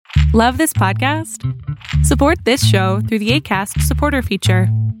Love this podcast? Support this show through the Acast supporter feature.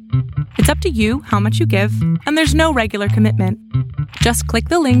 It's up to you how much you give, and there's no regular commitment. Just click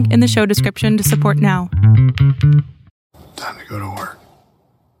the link in the show description to support now. Time to go to work.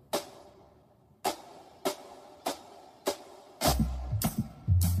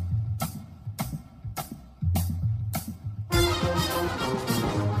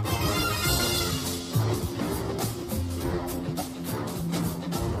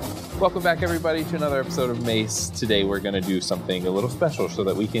 Welcome back, everybody, to another episode of Mace. Today we're going to do something a little special so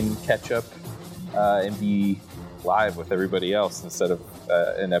that we can catch up and be live with everybody else instead of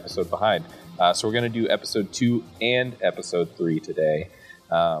an episode behind. So we're going to do episode 2 and episode 3 today.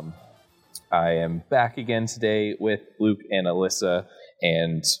 I am back again today with Luke and Alyssa,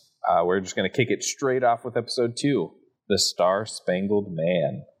 and we're just going to kick it straight off with episode 2, The Star-Spangled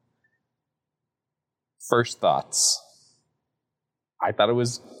Man. First thoughts. I thought it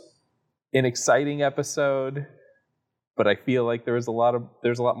was an exciting episode, but I feel like there's a lot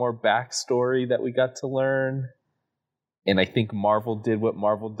more backstory that we got to learn. And I think Marvel did what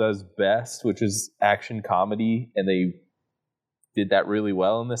Marvel does best, which is action comedy, and they did that really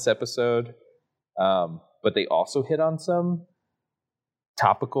well in this episode. But they also hit on some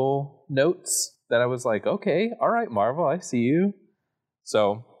topical notes that I was like, okay, all right, Marvel, I see you.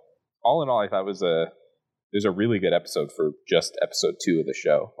 So all in all, I thought it was a really good episode for just episode 2 of the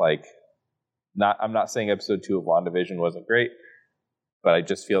show. I'm not saying episode 2 of WandaVision wasn't great, but I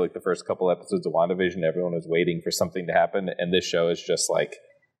just feel like the first couple episodes of WandaVision, everyone was waiting for something to happen, and this show is just like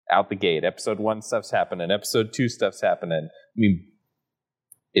out the gate. Episode 1 stuff's happening, episode 2 stuff's happening. I mean,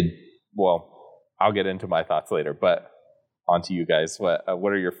 I'll get into my thoughts later, but on to you guys. What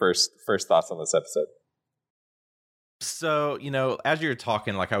are your first thoughts on this episode? So, as you're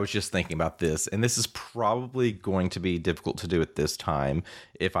talking, I was just thinking about this, and this is probably going to be difficult to do at this time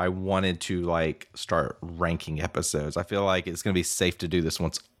if I wanted to, start ranking episodes. I feel like it's going to be safe to do this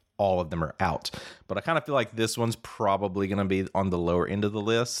once all of them are out. But I kind of feel like this one's probably going to be on the lower end of the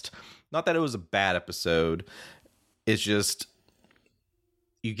list. Not that it was a bad episode. It's just,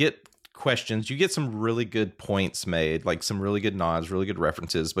 you get questions. You get some really good points made, some really good nods, really good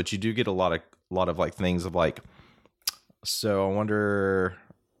references, but you do get a lot of things of so I wonder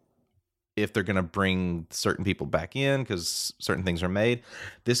if they're going to bring certain people back in because certain things are made.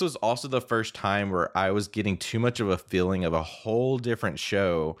 This was also the first time where I was getting too much of a feeling of a whole different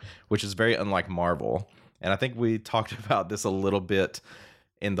show, which is very unlike Marvel. And I think we talked about this a little bit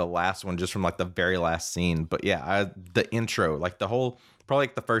in the last one, just from the very last scene. But yeah, the intro, probably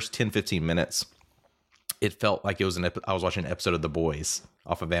the first 10, 15 minutes, it felt like it was I was watching an episode of The Boys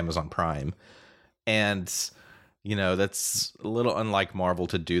off of Amazon Prime. And that's a little unlike Marvel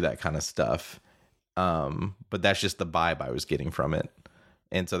to do that kind of stuff. But that's just the vibe I was getting from it.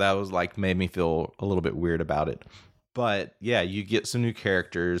 And so that was made me feel a little bit weird about it. But yeah, you get some new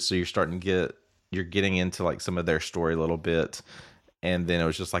characters. So you're getting into some of their story a little bit. And then it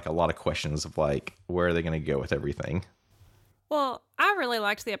was just a lot of questions of where are they going to go with everything? Well, I really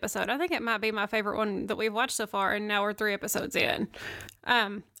liked the episode. I think it might be my favorite one that we've watched so far, and now we're 3 episodes in.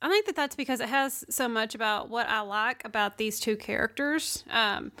 I think that's because it has so much about what I like about these two characters.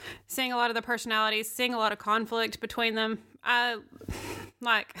 Seeing a lot of the personalities, seeing a lot of conflict between them. I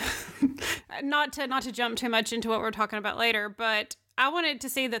like not to jump too much into what we're talking about later, but I wanted to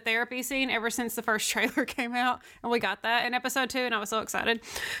see the therapy scene ever since the first trailer came out, and we got that in episode 2, and I was so excited.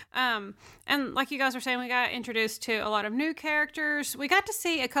 And like you guys were saying, we got introduced to a lot of new characters. We got to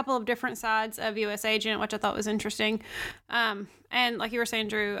see a couple of different sides of U.S. Agent, which I thought was interesting. And like you were saying,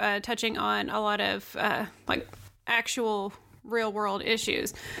 Drew, touching on a lot of actual real world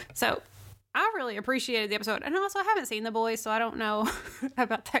issues. So I really appreciated the episode. And also, I haven't seen The Boys, so I don't know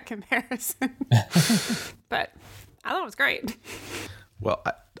about that comparison. But I thought it was great. Well,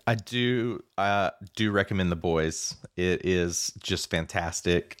 I do recommend The Boys. It is just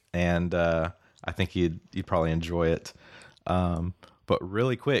fantastic, and I think you'd probably enjoy it. But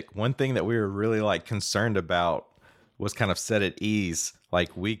really quick, one thing that we were really concerned about was kind of set at ease.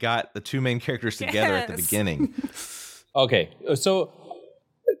 We got the two main characters together at the beginning. Okay, so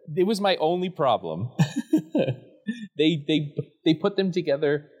it was my only problem. They put them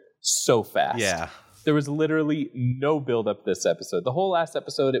together so fast. Yeah. There was literally no build up this episode. The whole last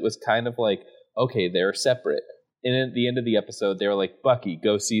episode, it was kind of okay, they're separate. And at the end of the episode, they were like, Bucky,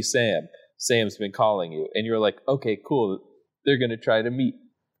 go see Sam. Sam's been calling you. And you're like, okay, cool. They're going to try to meet.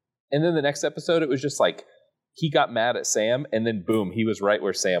 And then the next episode, it was just he got mad at Sam. And then boom, he was right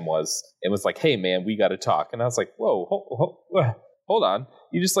where Sam was. And was like, hey, man, we got to talk. And I was like, whoa, hold on.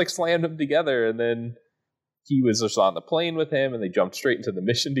 You just slammed them together. And then he was just on the plane with him and they jumped straight into the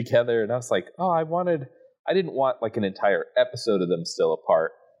mission together. And I was like, oh, I didn't want like an entire episode of them still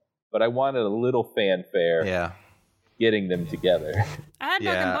apart, but I wanted a little fanfare getting them together. I had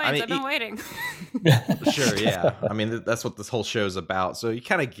no complaints. I've been waiting. Sure, yeah. I mean, that's what this whole show's about. So you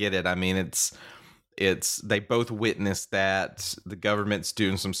kind of get it. I mean, it's they both witness that the government's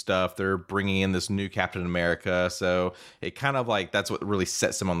doing some stuff. They're bringing in this new Captain America. So it kind of like, that's what really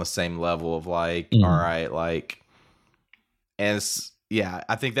sets them on the same level of like, all right, like, I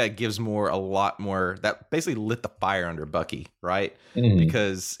think that gives a lot more, that basically lit the fire under Bucky, right?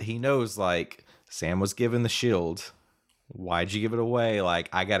 Because he knows like Sam was given the shield. Why'd you give it away? Like,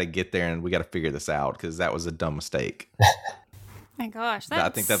 I got to get there and we got to figure this out because that was a dumb mistake. My gosh, I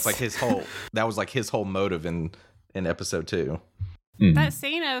think that's like his whole motive in episode 2. That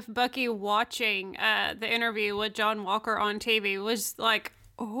scene of Bucky watching the interview with John Walker on TV was like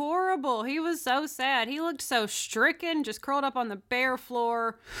horrible. He was so sad. He looked so stricken, just curled up on the bare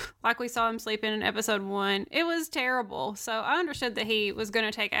floor like we saw him sleeping in episode 1. It was terrible. So I understood that he was going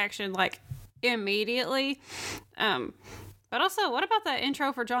to take action like immediately. But also, what about that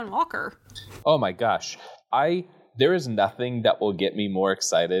intro for John Walker? Oh my gosh. There is nothing that will get me more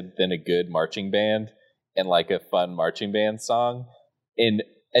excited than a good marching band and like a fun marching band song. And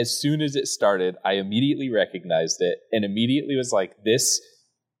as soon as it started, I immediately recognized it and immediately was like, there's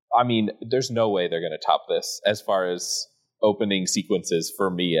no way they're going to top this as far as opening sequences, for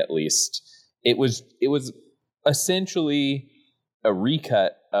me at least. It was essentially a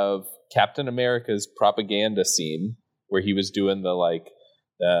recut of Captain America's propaganda scene where he was doing the like,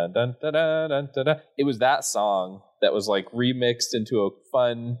 dun, dun, dun, dun, dun, dun, dun. It was that song that was like remixed into a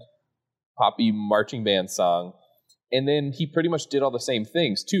fun poppy marching band song. And then he pretty much did all the same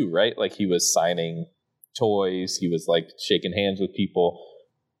things too, right? Like he was signing toys, he was like shaking hands with people.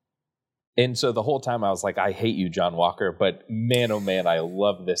 And so the whole time I was like, I hate you, John Walker, but man, oh man, I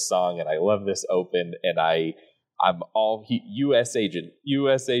love this song and I love this open, and I'm all U.S. agent.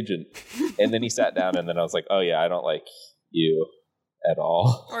 And then he sat down and then I was like, oh yeah, I don't like you at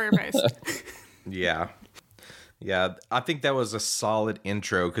all. Or your face. Yeah. I think that was a solid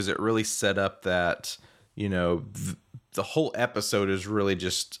intro because it really set up that, the whole episode is really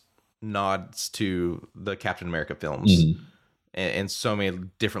just nods to the Captain America films in so many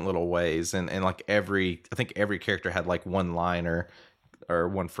different little ways. And like I think every character had like one line or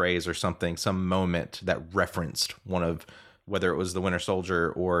one phrase or something, some moment that referenced one of, whether it was the Winter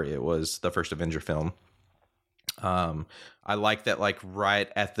Soldier or it was the first Avenger film. I like that, like right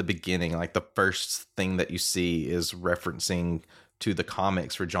at the beginning, like the first thing that you see is referencing to the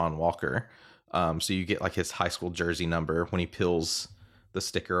comics for John Walker. So you get like his high school jersey number when he peels the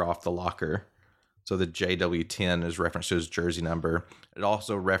sticker off the locker. So the JW10 is referenced to his jersey number. It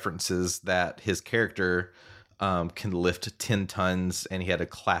also references that his character can lift 10 tons and he had a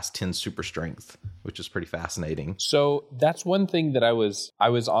class 10 super strength, which is pretty fascinating. So that's one thing that I was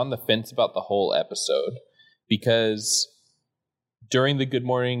on the fence about the whole episode, because during the Good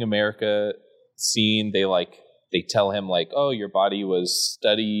Morning America scene, they tell him like, oh, your body was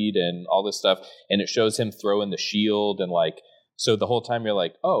studied and all this stuff. And it shows him throwing the shield. And like, so the whole time you're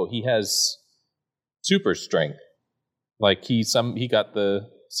like, oh, he has super strength. Like he got the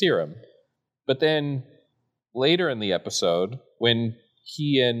serum. But then later in the episode, when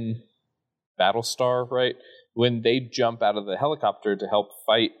he and Battlestar, right, when they jump out of the helicopter to help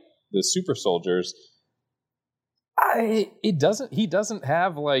fight the super soldiers, he doesn't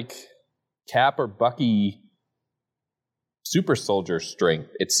have like Cap or Bucky super soldier strength.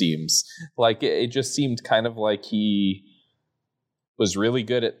 It seems like it just seemed kind of like he was really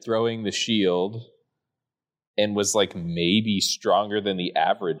good at throwing the shield and was like maybe stronger than the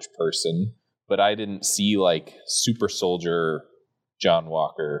average person, but I didn't see like super soldier John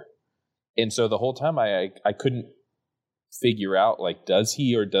Walker. And so the whole time I couldn't figure out, like, does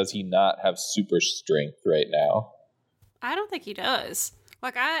he or does he not have super strength right now? I don't think he does.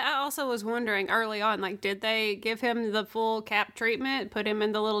 Like, I also was wondering early on, like, did they give him the full Cap treatment, put him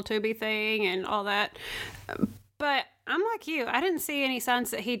in the little tubey thing and all that? But I'm like you. I didn't see any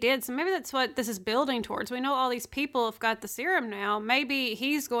signs that he did. So maybe that's what this is building towards. We know all these people have got the serum now. Maybe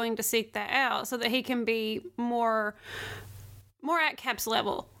he's going to seek that out so that he can be more at Cap's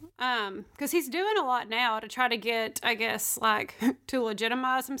level. Because he's doing a lot now to try to get, I guess, like, to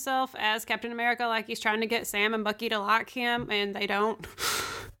legitimize himself as Captain America. Like, he's trying to get Sam and Bucky to like him, and they don't.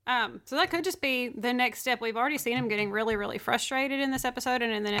 So that could just be the next step. We've already seen him getting really, really frustrated in this episode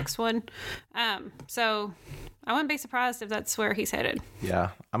and in the next one. So I wouldn't be surprised if that's where he's headed. Yeah,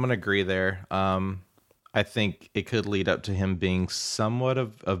 I'm going to agree there. I think it could lead up to him being somewhat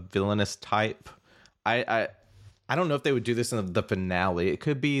of a villainous type. I don't know if they would do this in the finale. It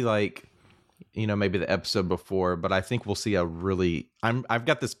could be like, maybe the episode before, but I think we'll see I've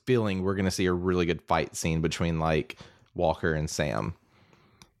got this feeling we're going to see a really good fight scene between like Walker and Sam.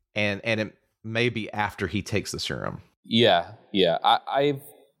 And it may be after he takes the serum. Yeah.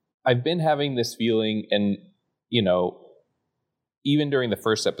 I've been having this feeling, and even during the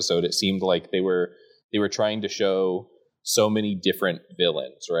first episode, it seemed like they were trying to show so many different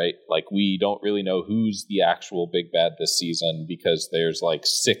villains, right? Like, we don't really know who's the actual big bad this season because there's like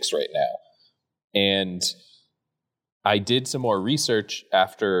 6 right now. And I did some more research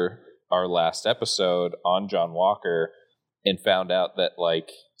after our last episode on John Walker and found out that, like,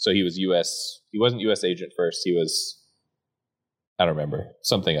 so he wasn't US agent first. He was, I don't remember,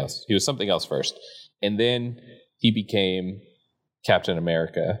 something else. He was something else first. And then he became Captain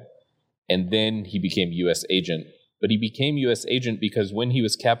America. And then he became US agent. But he became US agent because when he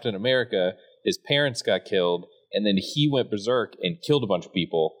was Captain America, his parents got killed. And then he went berserk and killed a bunch of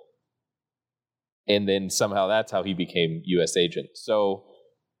people. And then somehow that's how he became US agent. So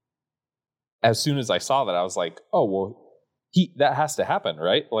as soon as I saw that, I was like, oh, well, that has to happen,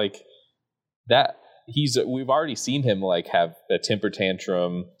 right? Like, that we've already seen him like have a temper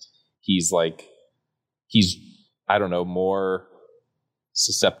tantrum. He's I don't know, more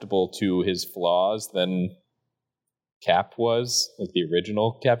susceptible to his flaws than Cap was, like the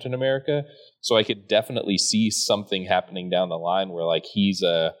original Captain America. So I could definitely see something happening down the line where like he's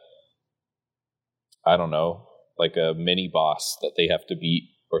I don't know, like a mini boss that they have to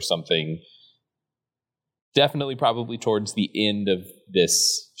beat or something. Definitely probably towards the end of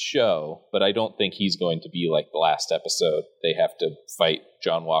this show, but I don't think he's going to be like the last episode. They have to fight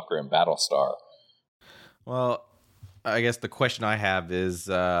John Walker and Battlestar. Well, I guess the question I have is,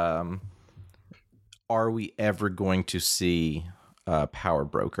 are we ever going to see Power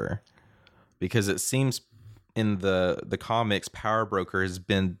Broker? Because it seems in the comics, Power Broker has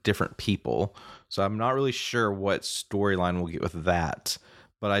been different people. So I'm not really sure what storyline we'll get with that.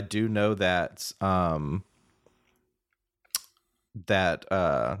 But I do know that John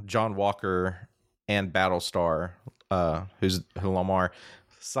Walker and Battlestar, who's Lamar.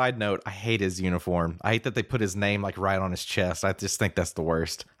 Side note, I hate his uniform. I hate that they put his name like right on his chest. I just think that's the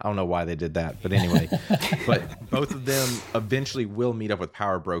worst. I don't know why they did that, but anyway. But both of them eventually will meet up with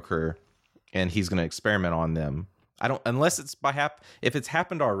Power Broker, and he's going to experiment on them. Unless it's if it's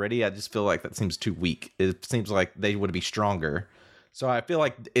happened already, I just feel like that seems too weak. It seems like they would be stronger. So I feel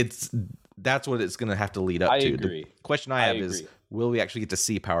like that's what it's going to have to lead up to. I agree. The question I have is, will we actually get to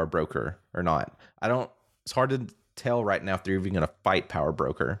see Power Broker or not? It's hard to tell right now if they're even going to fight Power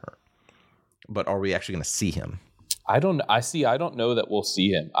Broker, but are we actually going to see him? I don't know that we'll see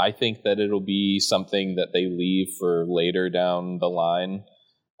him. I think that it'll be something that they leave for later down the line,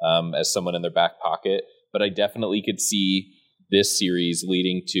 as someone in their back pocket. But I definitely could see this series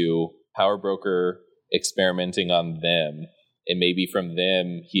leading to Power Broker experimenting on them, and maybe from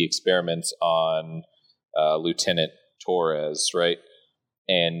them he experiments on Lieutenant Torres, right?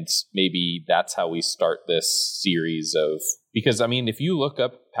 And maybe that's how we start this series because I mean, if you look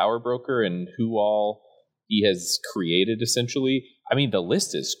up Power Broker and who all he has created, essentially, I mean, the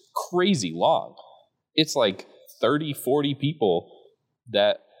list is crazy long. It's like 30, 40 people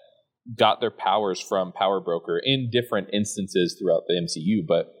that got their powers from Power Broker in different instances throughout the MCU,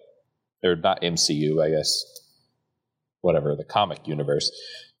 but they're not MCU, I guess. Whatever, the comic universe.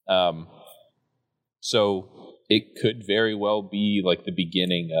 So it could very well be like the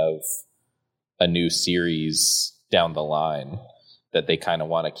beginning of a new series down the line that they kind of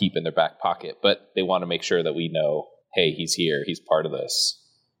want to keep in their back pocket, but they want to make sure that we know, hey, he's here, he's part of this.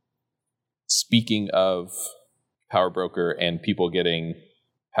 Speaking of Power Broker and people getting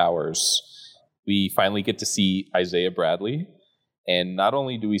powers, we finally get to see Isaiah Bradley. And not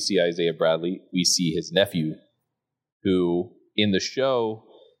only do we see Isaiah Bradley, we see his nephew, who in the show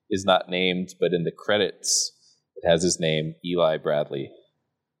is not named, but in the credits, it has his name, Eli Bradley.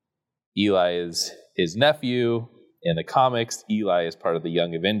 Eli is his nephew. In the comics, Eli is part of the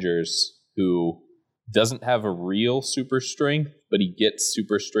Young Avengers, who doesn't have a real super strength, but he gets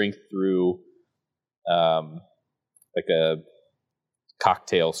super strength through like a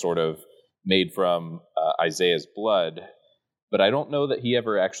cocktail sort of made from Isaiah's blood. But I don't know that he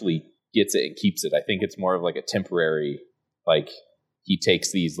ever actually gets it and keeps it. I think it's more of like a temporary, like he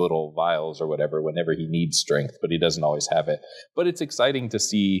takes these little vials or whatever whenever he needs strength, but he doesn't always have it. But it's exciting to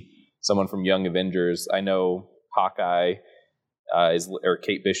see someone from Young Avengers. I know Hawkeye or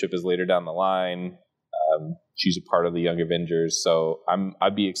Kate Bishop is later down the line. She's a part of the Young Avengers, so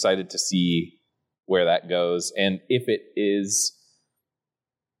I'd be excited to see where that goes. And if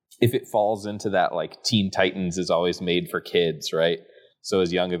if it falls into that like Teen Titans is always made for kids, right? So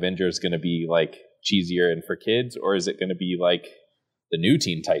is Young Avengers going to be like cheesier and for kids, or is it going to be like the new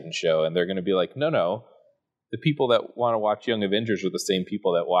Teen Titans show and they're going to be like, no, the people that want to watch Young Avengers are the same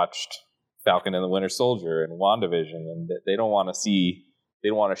people that watched Falcon and the Winter Soldier and WandaVision, and they don't want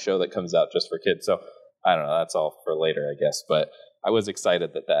a show that comes out just for kids. So I don't know, that's all for later, I guess, but I was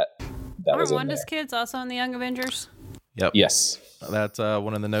excited that was Wanda's kids also in the Young Avengers? Yep. Yes. That's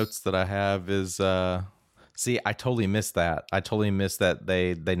one of the notes that I have is see, I totally missed that. I totally missed that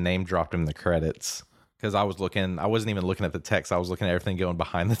they name dropped him in the credits, because I wasn't even looking at the text. I was looking at everything going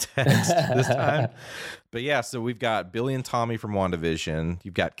behind the text this time. But yeah, so we've got Billy and Tommy from WandaVision.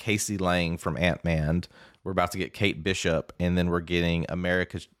 You've got Casey Lang from Ant-Man. We're about to get Kate Bishop, and then we're getting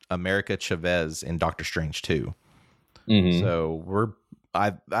America Chavez in Doctor Strange 2. Mm-hmm. So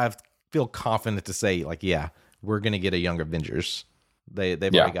I feel confident to say, like, yeah, we're going to get a Young Avengers. They've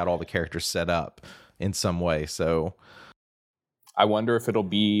already got all the characters set up in some way. So I wonder if it'll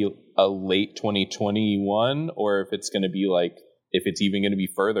be a late 2021 or if it's going to be like, if it's even going to be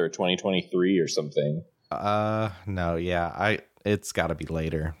further 2023 or something. No, yeah, it's got to be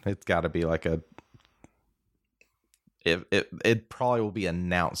later. It's got to be like it probably will be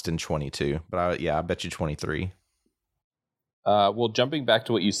announced in 22, but I bet you 23. Well, jumping back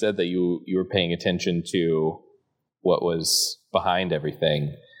to what you said that you were paying attention to what was behind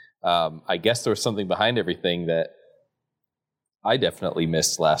everything. I guess there was something behind everything that I definitely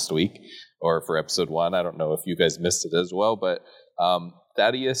missed last week, or for episode 1. I don't know if you guys missed it as well, but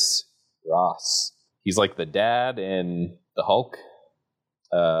Thaddeus Ross, he's like the dad in the Hulk,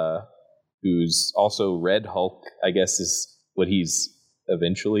 who's also Red Hulk, I guess is what he's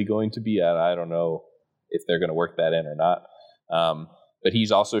eventually going to be. I don't know if they're going to work that in or not. But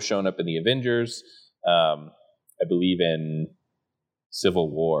he's also shown up in the Avengers. I believe in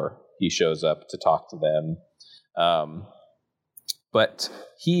Civil War, he shows up to talk to them. But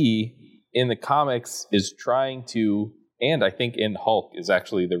he, in the comics, is trying to, and I think in Hulk is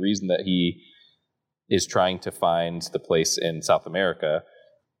actually the reason that he is trying to find the place in South America,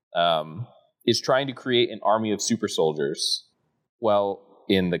 is trying to create an army of super soldiers. Well,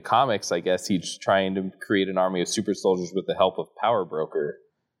 in the comics, I guess he's trying to create an army of super soldiers with the help of Power Broker.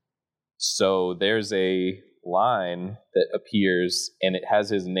 So there's a line that appears, and it has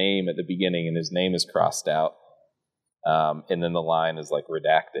his name at the beginning, and his name is crossed out. And then the line is like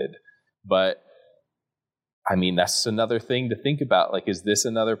redacted. But I mean, that's another thing to think about. Like, is this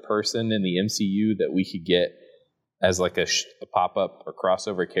another person in the MCU that we could get as like a pop-up or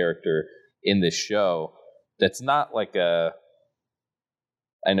crossover character in this show? That's not like a,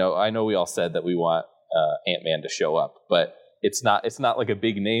 I know we all said that we want Ant-Man to show up, but it's not like a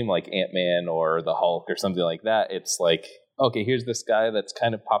big name like Ant-Man or the Hulk or something like that. It's like, okay, here's this guy that's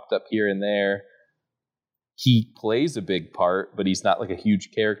kind of popped up here and there. He plays a big part, but he's not like a huge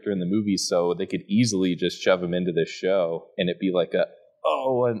character in the movie, so they could easily just shove him into this show and it'd be like an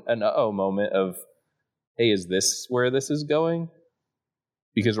moment of, hey, is this where this is going?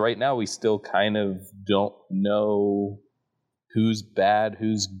 Because right now we still kind of don't know who's bad,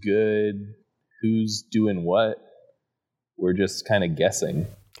 who's good, who's doing what. We're just kind of guessing.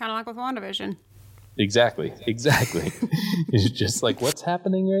 Kind of like with WandaVision. Exactly. It's just like, what's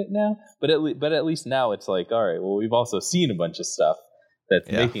happening right now? But at least now it's like, all right, well, we've also seen a bunch of stuff that's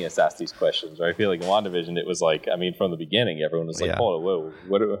making us ask these questions. Right? I feel like in WandaVision, it was like, I mean, from the beginning, everyone was like, oh, whoa,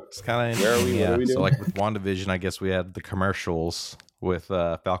 it's kind of, where are we? Yeah. What are we doing? So like with WandaVision, I guess we had the commercials. With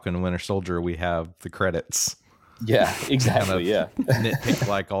Falcon and Winter Soldier, we have the credits. Yeah, exactly. Kind of nitpick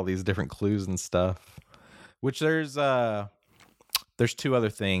like all these different clues and stuff. Which there's 2 other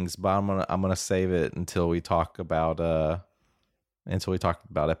things, but I'm gonna save it until we talk about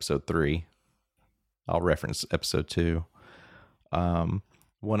episode 3. I'll reference episode 2.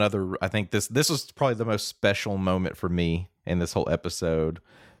 One other, I think this was probably the most special moment for me in this whole episode.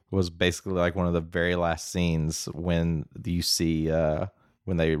 Was basically like one of the very last scenes when you see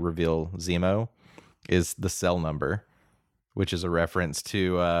when they reveal Zemo is the cell number, which is a reference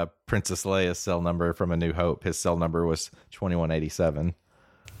to Princess Leia's cell number from A New Hope. His cell number was 2187.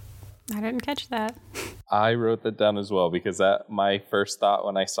 I didn't catch that. I wrote that down as well because my first thought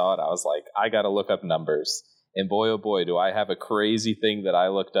when I saw it, I was like, I got to look up numbers. And boy, oh boy, do I have a crazy thing that I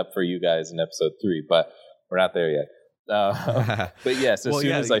looked up for you guys in episode 3, but we're not there yet. But yes, as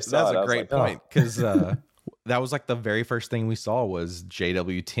soon as I saw it, that's a great point because that was like the very first thing we saw was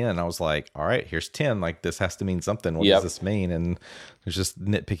JW10. I was like, all right, here's 10. Like this has to mean something. What does this mean? And there's just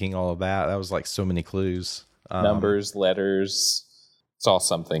nitpicking all of that. That was like so many clues. Numbers, letters. It's all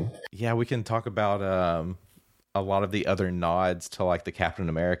something. Yeah, we can talk about a lot of the other nods to like the Captain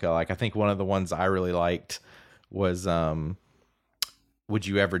America. Like I think one of the ones I really liked was would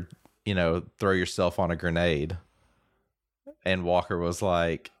you ever, throw yourself on a grenade? And Walker was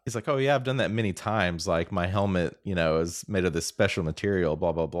like, he's like, oh yeah, I've done that many times. Like my helmet, is made of this special material,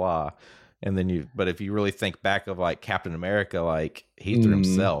 blah, blah, blah. And then but if you really think back of like Captain America, like he threw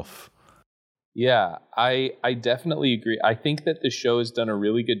himself. Yeah, I definitely agree. I think that the show has done a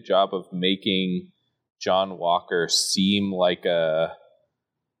really good job of making John Walker seem like a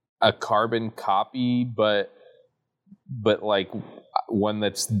carbon copy, but like one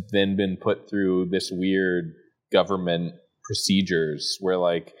that's then been put through this weird government procedures where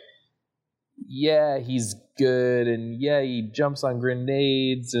like, yeah, he's good and yeah, he jumps on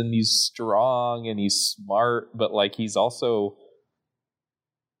grenades and he's strong and he's smart, but like he's also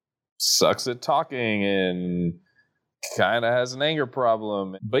sucks at talking and kind of has an anger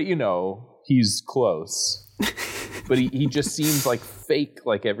problem, but he's close. But he just seems like fake,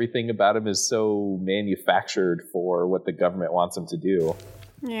 like everything about him is so manufactured for what the government wants him to do.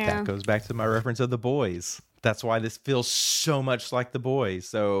 Yeah. That goes back to my reference of The Boys. That's why this feels so much like The Boys.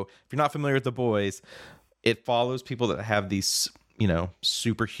 So if you're not familiar with The Boys, it follows people that have these,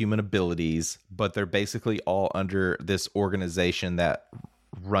 superhuman abilities, but they're basically all under this organization that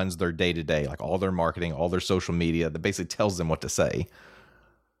runs their day-to-day, like all their marketing, all their social media, that basically tells them what to say.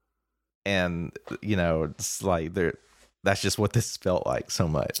 And, it's like that's just what this felt like so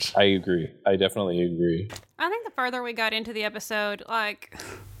much. I agree. I definitely agree. I think the further we got into the episode, like,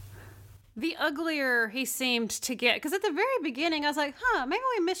 the uglier he seemed to get. Because at the very beginning, I was like, maybe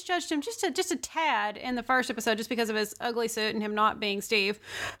we misjudged him just a tad in the first episode just because of his ugly suit and him not being Steve.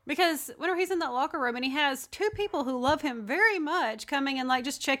 Because whenever he's in that locker room and he has two people who love him very much coming and, like,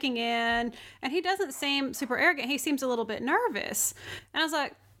 just checking in, and he doesn't seem super arrogant. He seems a little bit nervous. And I was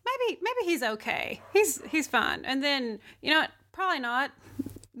like, maybe he's okay. He's fine. And then, probably not.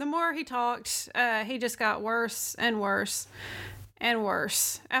 The more he talked, he just got worse and worse and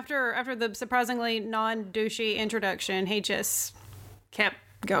worse. After the surprisingly non-douchey introduction, he just kept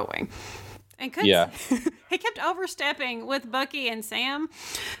going. And he kept overstepping with Bucky and Sam.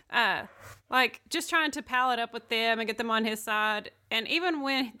 Like, just trying to pal it up with them and get them on his side. And even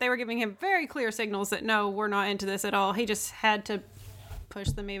when they were giving him very clear signals that, no, we're not into this at all, he just had to push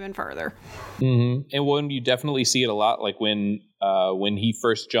them even further. Mm-hmm. And when you definitely see it a lot, like when he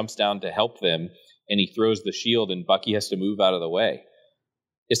first jumps down to help them and he throws the shield and Bucky has to move out of the way.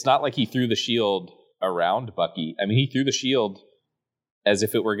 It's not like he threw the shield around Bucky. I mean, he threw the shield as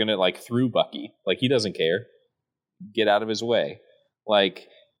if it were going to like through Bucky. Like, he doesn't care. Get out of his way. Like,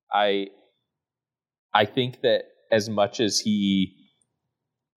 I think that as much as he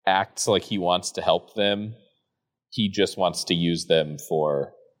acts like he wants to help them, he just wants to use them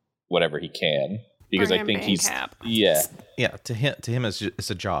for whatever he can, because I think he's Cap. yeah To him it's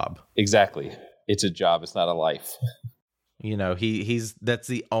a job. Exactly. It's a job. It's not a life. He's that's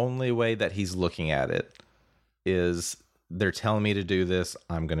the only way that he's looking at it, is they're telling me to do this,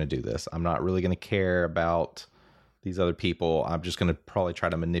 I'm going to do this. I'm not really going to care about these other people. I'm just going to probably try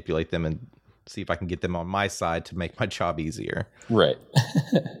to manipulate them and see if I can get them on my side to make my job easier. Right.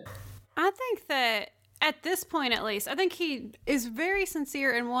 I think that at this point, at least, I think he is very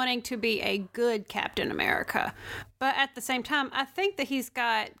sincere in wanting to be a good Captain America. But at the same time, I think that he's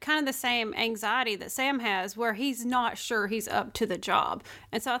got kind of the same anxiety that Sam has, where he's not sure he's up to the job.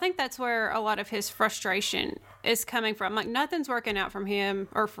 And so I think that's where a lot of his frustration is coming from. Like, nothing's working out from him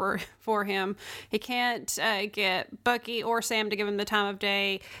or for him. He can't get Bucky or Sam to give him the time of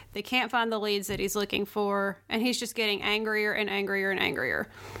day. They can't find the leads that he's looking for. And he's just getting angrier and angrier and angrier.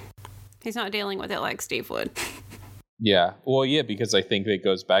 He's not dealing with it like Steve would. Yeah. Well, yeah, because I think it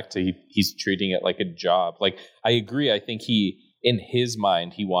goes back to he's treating it like a job. Like, I agree. I think in his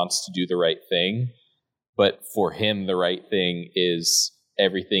mind, he wants to do the right thing. But for him, the right thing is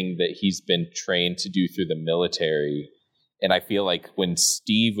everything that he's been trained to do through the military. And I feel like when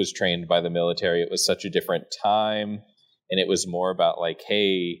Steve was trained by the military, it was such a different time. And it was more about like,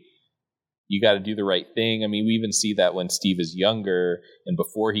 hey, you got to do the right thing. I mean, we even see that when Steve is younger and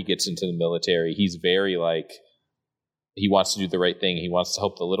before he gets into the military, he's very like, he wants to do the right thing. He wants to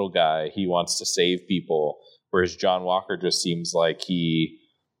help the little guy. He wants to save people. Whereas John Walker just seems like he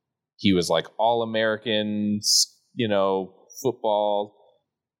was like all Americans, football,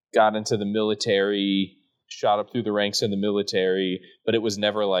 got into the military, shot up through the ranks in the military, but it was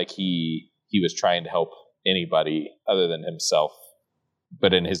never like he was trying to help anybody other than himself.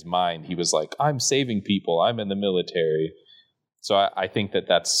 But in his mind, he was like, I'm saving people. I'm in the military. So I think that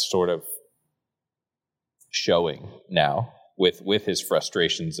that's sort of showing now with his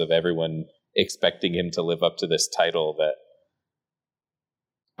frustrations of everyone expecting him to live up to this title that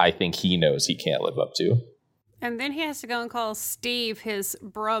I think he knows he can't live up to. And then he has to go and call Steve his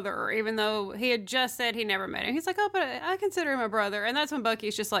brother, even though he had just said he never met him. He's like, oh, but I consider him a brother. And that's when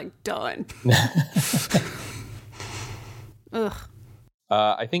Bucky's just like, done. Ugh.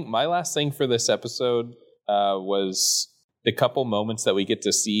 I think my last thing for this episode was the couple moments that we get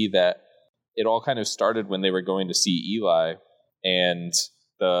to see that it all kind of started when they were going to see Eli, and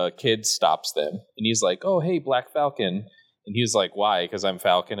the kid stops them. And he's like, oh, hey, Black Falcon. And he's like, why? Because I'm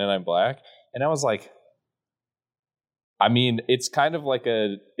Falcon and I'm black? And I was like, I mean, it's kind of like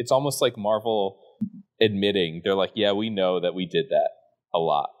it's almost like Marvel admitting, they're like, yeah, we know that we did that a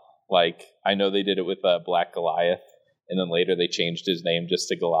lot. Like, I know they did it with Black Goliath, and then later they changed his name just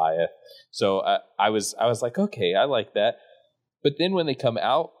to Goliath. So I was like, okay, I like that. But then when they come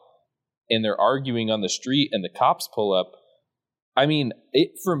out and they're arguing on the street and the cops pull up, I mean,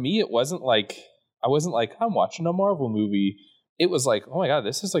 for me, it wasn't like, I wasn't like, I'm watching a Marvel movie. It was like, oh my God,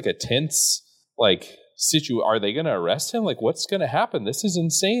 this is like a tense, like, are they going to arrest him? Like, what's going to happen? This is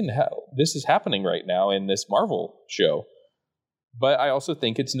insane how this is happening right now in this Marvel show. But I also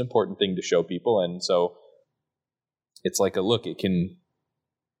think it's an important thing to show people. And so it's like a look,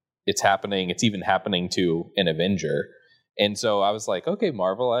 it's happening. It's even happening to an Avenger. And so I was like, okay,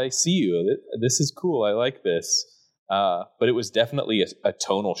 Marvel, I see you. This is cool. I like this. But it was definitely a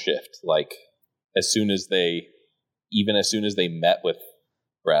tonal shift. Like, as soon as they met with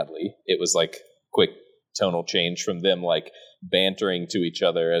Bradley, it was like quick tonal change from them like bantering to each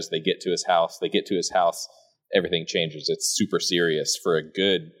other as they get to his house. They get to his house, everything changes. It's super serious for a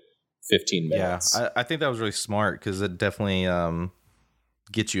good 15 minutes. Yeah, I think that was really smart because it definitely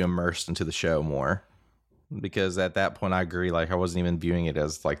gets you immersed into the show more. Because at that point, I agree. Like, I wasn't even viewing it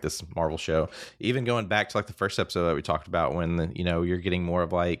as like this Marvel show. Even going back to like the first episode that we talked about, when you're getting more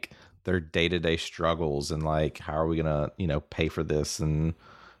of like their day-to-day struggles and like, how are we gonna pay for this? And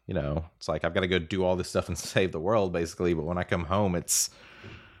it's like, I've got to go do all this stuff and save the world basically, but when I come home, it's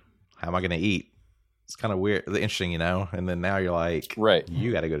how am I gonna eat? It's kind of weird, interesting, and then now you're like, right,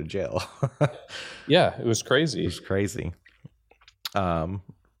 you got to go to jail. Yeah, it was crazy.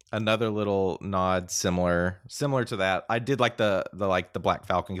 Another little nod similar to that. I did like the Black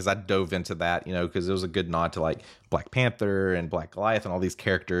Falcon because I dove into that, because it was a good nod to like Black Panther and Black Goliath and all these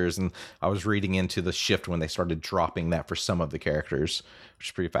characters. And I was reading into the shift when they started dropping that for some of the characters, which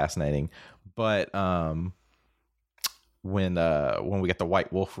is pretty fascinating. But when we get the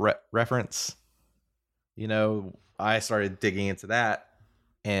White Wolf reference, I started digging into that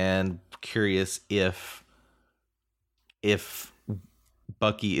and curious if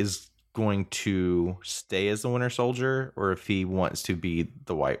Bucky is going to stay as the Winter Soldier or if he wants to be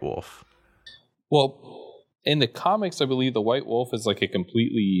the White Wolf. Well, in the comics, I believe the White Wolf is like a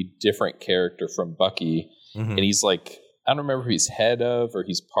completely different character from Bucky. Mm-hmm. And he's like, I don't remember if he's head of or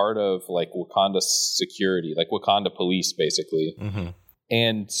he's part of like Wakanda security, like Wakanda police, basically. Mm-hmm.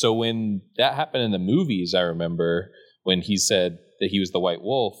 And so when that happened in the movies, I remember when he said that he was the White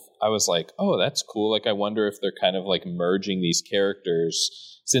Wolf, I was like, oh, that's cool. Like, I wonder if they're kind of like merging these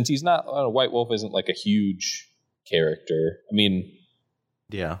characters, since he's not, White Wolf isn't like a huge character. I mean,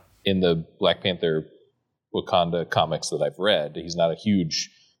 yeah, in the Black Panther Wakanda comics that I've read, he's not a huge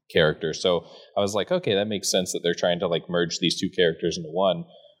character. So I was like, okay, that makes sense that they're trying to like merge these two characters into one.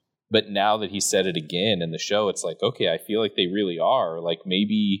 But now that he said it again in the show, it's like, okay, I feel like they really are. Like,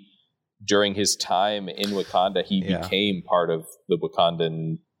 maybe during his time in Wakanda, he became part of the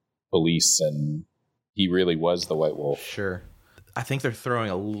Wakandan police and he really was the White Wolf. Sure. I think they're throwing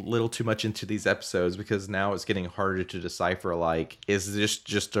a little too much into these episodes because now it's getting harder to decipher, like, is this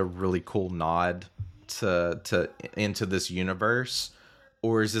just a really cool nod to into this universe,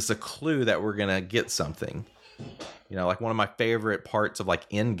 or is this a clue that we're going to get something? Like one of my favorite parts of like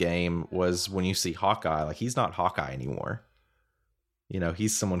Endgame was when you see Hawkeye, like he's not Hawkeye anymore.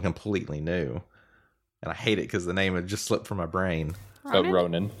 He's someone completely new. And I hate it because the name had just slipped from my brain.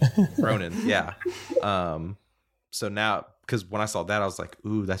 Ronan. Ronan, yeah. So now, because when I saw that, I was like,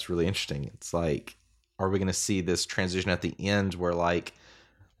 ooh, that's really interesting. It's like, are we going to see this transition at the end where like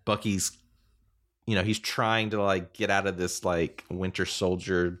Bucky's, he's trying to like get out of this like Winter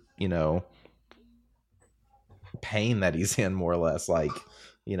Soldier, pain that he's in, more or less, like,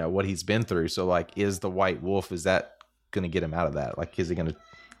 what he's been through. So like, is the White Wolf, is that going to get him out of that? Like, is he going to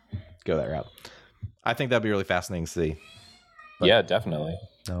go that route? I think that'd be really fascinating to see. But yeah, definitely.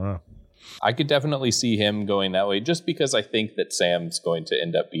 I don't know. I could definitely see him going that way, just because I think that Sam's going to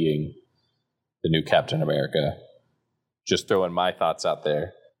end up being the new Captain America. Just throwing my thoughts out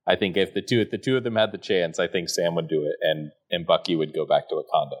there. I think if the two of them had the chance, I think Sam would do it, and Bucky would go back to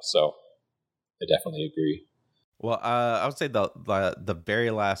Wakanda. So I definitely agree. Well, I would say the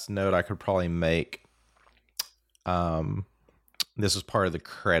very last note I could probably make, this was part of the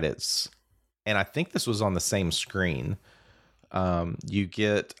credits, and I think this was on the same screen. You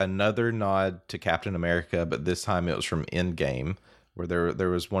get another nod to Captain America, but this time it was from Endgame, where there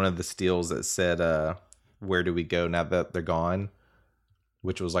was one of the steals that said, "Where do we go now that they're gone?"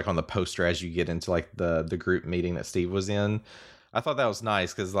 Which was like on the poster as you get into like the group meeting that Steve was in. I thought that was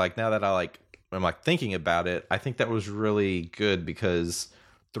nice because like now that I'm like thinking about it, I think that was really good because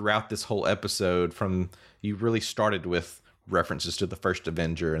throughout this whole episode, you really started with references to the first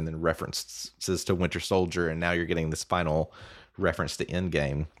Avenger and then references to Winter Soldier, and now you're getting this final reference to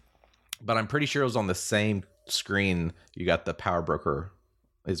Endgame. But I'm pretty sure it was on the same screen you got the Power Broker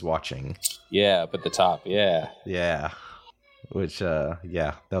is watching. Yeah, up at the top. Yeah. Which that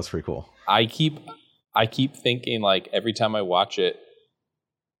was pretty cool. I keep thinking, like, every time I watch it,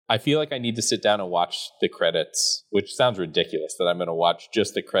 I feel like I need to sit down and watch the credits, which sounds ridiculous that I'm going to watch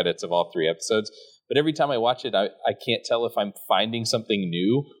just the credits of all 3 episodes. But every time I watch it, I can't tell if I'm finding something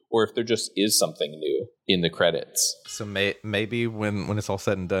new or if there just is something new in the credits. So maybe when it's all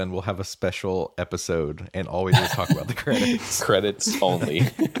said and done, we'll have a special episode and always just talk about the credits. Credits only.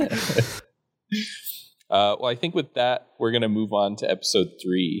 Well, I think with that, we're going to move on to episode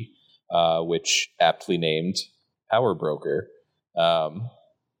 3, which aptly named Power Broker.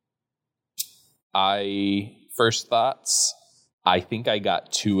 First thoughts, I think I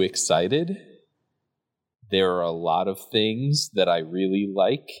got too excited. There are a lot of things that I really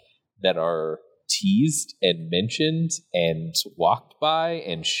like that are teased and mentioned and walked by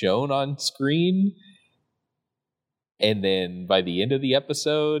and shown on screen. And then by the end of the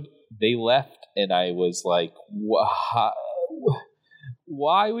episode, they left and I was like,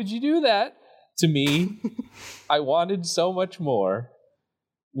 why would you do that to me? I wanted so much more.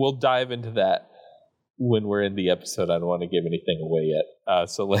 We'll dive into that when we're in the episode. I don't want to give anything away yet.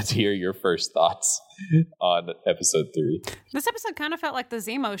 So let's hear your first thoughts on episode 3. This episode kind of felt like the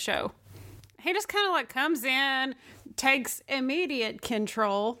Zemo show. He just kind of like comes in, takes immediate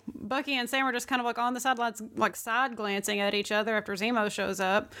control. Bucky and Sam are just kind of like on the sidelines, like side glancing at each other after Zemo shows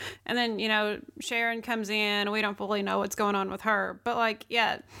up. And then, Sharon comes in. We don't fully know what's going on with her. But like,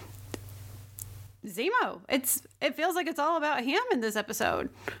 yeah, Zemo, it feels like it's all about him in this episode.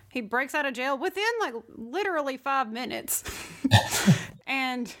 He breaks out of jail within like literally 5 minutes.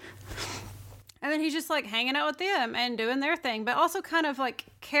 And then he's just like hanging out with them and doing their thing, but also kind of like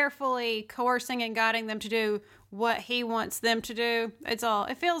carefully coercing and guiding them to do what he wants them to do.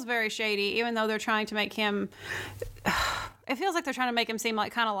 It feels very shady, even though they're trying to make him, it feels like they're trying to make him seem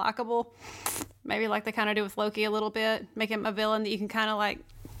like kind of likable. Maybe like they kind of do with Loki a little bit, make him a villain that you can kind of like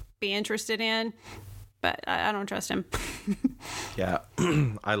be interested in, but I don't trust him. Yeah.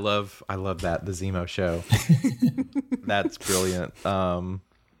 I love that, the Zemo show. That's brilliant.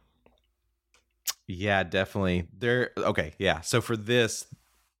 Yeah, definitely. Okay, yeah. So for this,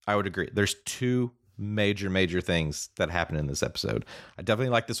 I would agree. There's 2 major things that happen in this episode. I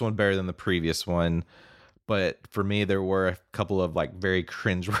definitely like this one better than the previous one, but for me, there were a couple of like very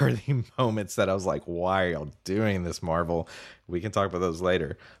cringeworthy moments that I was like, why are y'all doing this, Marvel? We can talk about those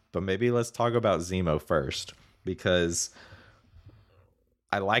later, but maybe let's talk about Zemo first, because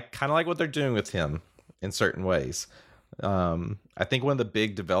I kind of like what they're doing with him in certain ways. I think one of the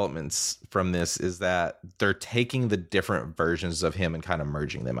big developments from this is that they're taking the different versions of him and kind of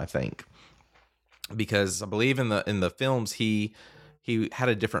merging them, I think. Because I believe in the films he had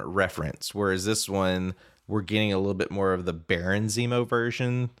a different reference, whereas this one we're getting a little bit more of the Baron Zemo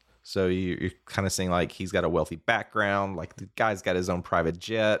version. So you're kind of saying like he's got a wealthy background, like the guy's got his own private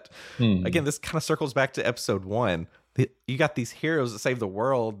jet. Again, this kind of circles back to episode 1. You got these heroes that save the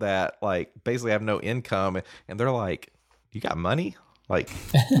world that like basically have no income, and they're like, you got money? Like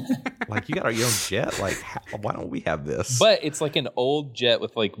you got your own jet? Like, why don't we have this? But it's like an old jet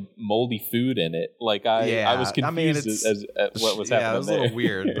with like moldy food in it. Like I was confused as what was happening. Yeah, it was there. a little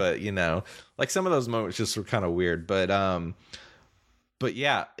weird, but like some of those moments just were kind of weird. But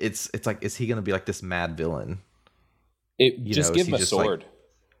yeah, it's like, is he going to be like this mad villain? Just give him a sword. Like,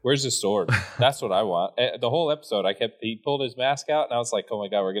 where's his sword? That's what I want. The whole episode, he pulled his mask out, and I was like, oh my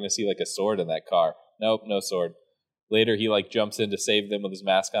god, we're going to see like a sword in that car. Nope, no sword. Later, he like jumps in to save them with his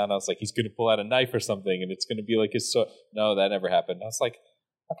mask on. I was like, he's going to pull out a knife or something, and it's going to be like his sword. No, that never happened. I was like,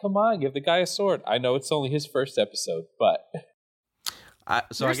 oh, come on, give the guy a sword. I know it's only his first episode, but I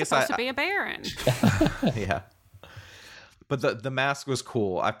guess supposed to be a Baron. Yeah. But the mask was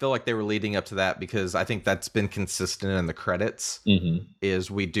cool. I feel like they were leading up to that because I think that's been consistent in the credits. Mm-hmm. Is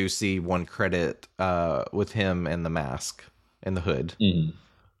we do see one credit with him and the mask and the hood. Mm-hmm.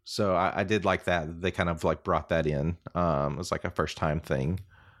 So I did like that. They kind of like brought that in. It was like a first time thing.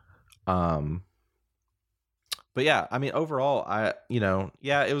 But yeah, I mean, overall,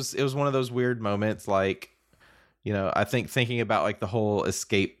 it was one of those weird moments. Like, I think thinking about like the whole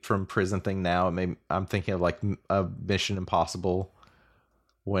escape from prison thing now, I'm thinking of like a Mission Impossible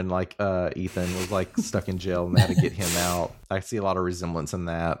when like Ethan was like stuck in jail and they had to get him out. I see a lot of resemblance in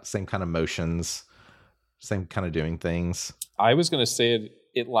that. Same kind of motions, same kind of doing things. I was going to say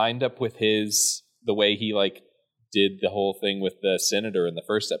it lined up with the way he like did the whole thing with the senator in the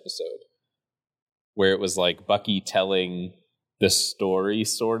first episode, where it was like Bucky telling the story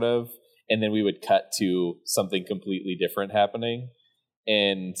sort of, and then we would cut to something completely different happening.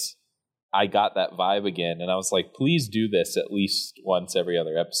 And I got that vibe again, and I was like, please do this at least once every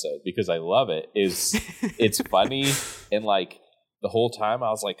other episode, because I love it. It's funny, and like the whole time I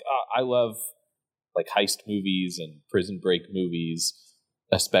was like, oh, I love like heist movies and prison break movies,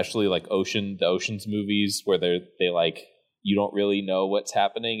 especially like the Ocean's movies, where they like, you don't really know what's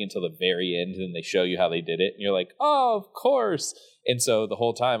happening until the very end, and they show you how they did it, and you're like, oh, of course. And so the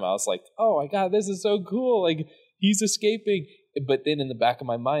whole time I was like, oh my god, this is so cool, like he's escaping. But then in the back of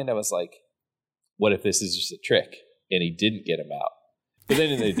my mind I was like, what if this is just a trick and he didn't get him out? But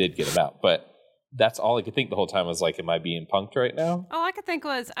then they did get him out. But that's all I could think the whole time. I was like, am I being punked right now? All I could think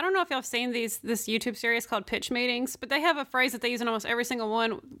was, I don't know if y'all have seen this YouTube series called Pitch Meetings, but they have a phrase that they use in almost every single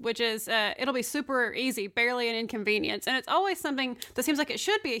one, which is, it'll be super easy, barely an inconvenience. And it's always something that seems like it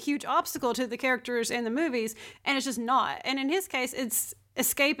should be a huge obstacle to the characters in the movies, and it's just not. And in his case, it's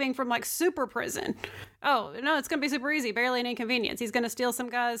escaping from like super prison. Oh, no, it's going to be super easy, barely an inconvenience. He's going to steal some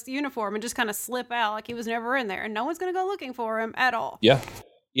guy's uniform and just kind of slip out like he was never in there, and no one's going to go looking for him at all.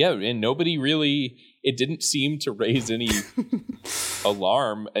 Yeah, and nobody really, it didn't seem to raise any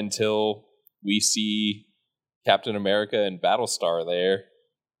alarm until we see Captain America and Battlestar there.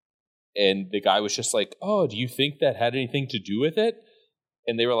 And the guy was just like, oh, do you think that had anything to do with it?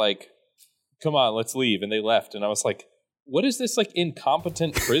 And they were like, come on, let's leave. And they left. And I was like, what is this like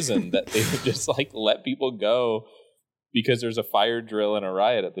incompetent prison that they would just like let people go because there's a fire drill and a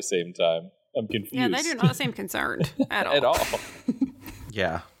riot at the same time? I'm confused. Yeah, they do not seem concerned at all. At all.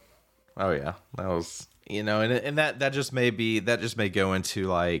 Yeah. Oh yeah. That was, and that just may go into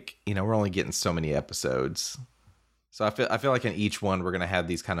like, we're only getting so many episodes. So I feel like in each one we're going to have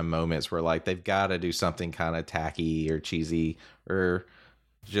these kind of moments where like they've got to do something kind of tacky or cheesy or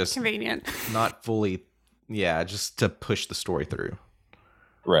just convenient. Not fully, just to push the story through.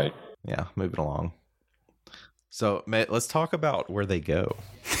 Right. Yeah, moving along. So let's talk about where they go.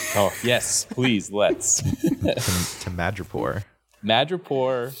 Oh, yes, please, let's. to Madripoor.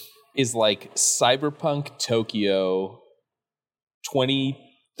 Madripoor is like cyberpunk Tokyo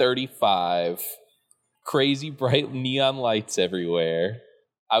 2035. Crazy bright neon lights everywhere.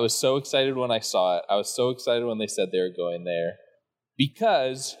 I was so excited when I saw it. I was so excited when they said they were going there,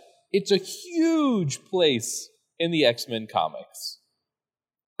 because it's a huge place in the X-Men comics.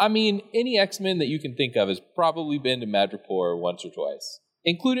 I mean, any X-Men that you can think of has probably been to Madripoor once or twice,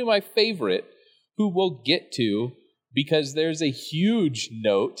 including my favorite, who we'll get to, because there's a huge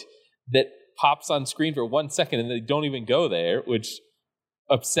note that pops on screen for 1 second and they don't even go there, which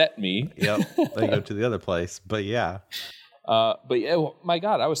upset me. Yep, they go to the other place, but yeah. My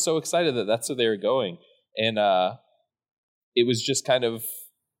God, I was so excited that that's where they were going. And it was just kind of,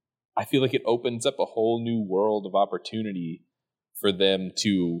 I feel like it opens up a whole new world of opportunity for them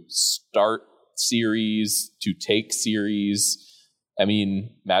to start series, to take series. I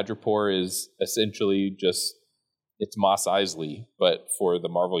mean, Madripoor is essentially just, it's Mos Eisley, but for the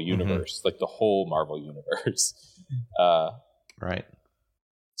Marvel Universe, like the whole Marvel Universe. Right.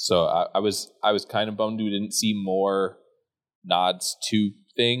 So I was kind of bummed we didn't see more nods to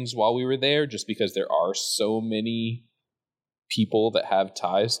things while we were there, just because there are so many people that have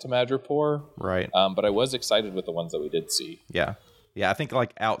ties to Madripoor. Right. But I was excited with the ones that we did see. Yeah. Yeah, I think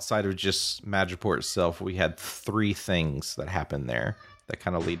like outside of just Madripoor itself, we had 3 things that happened there that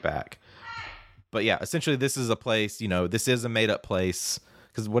kind of lead back. But yeah, essentially this is a place, this is a made up place,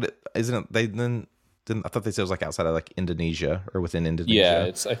 because I thought they said it was like outside of like Indonesia or within Indonesia.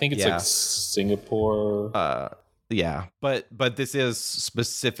 Yeah, I think it's like Singapore. Yeah, but this is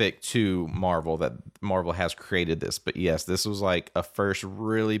specific to Marvel, that Marvel has created this. But yes, this was like a first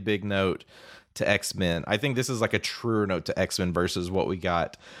really big note to X-Men. I think this is like a truer note to X-Men versus what we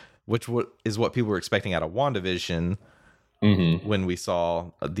got, which is what people were expecting out of WandaVision when we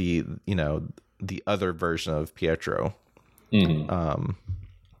saw the other version of Pietro.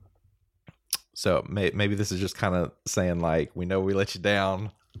 So maybe this is just kind of saying like, we know we let you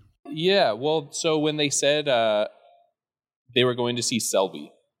down. Yeah, well, so when they said they were going to see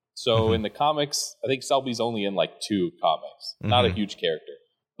Selby, So in the comics, I think Selby's only in like 2 comics. Not a huge character.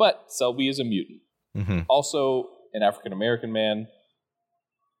 But Selby is a mutant. Also an African-American man.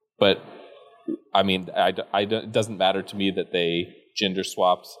 But, I mean, it doesn't matter to me that they gender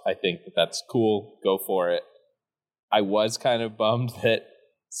swapped. I think that's cool. Go for it. I was kind of bummed that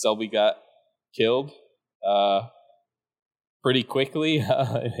Selby got killed pretty quickly.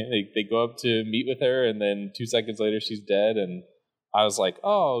 They go up to meet with her, and then 2 seconds later she's dead. And I was like,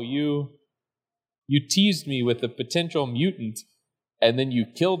 oh, you teased me with a potential mutant, and then you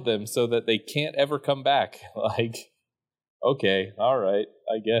killed them so that they can't ever come back. Like, okay, all right,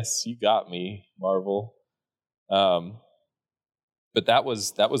 I guess you got me, Marvel. But that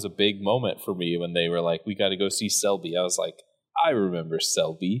was a big moment for me when they were like, we got to go see Selby. I was like, I remember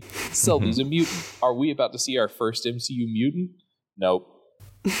Selby. Selby's a mutant. Are we about to see our first MCU mutant? Nope.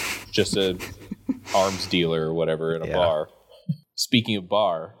 Just a arms dealer or whatever in a bar. Speaking of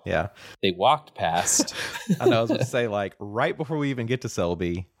bar, they walked past. I know, I was going to say, like, right before we even get to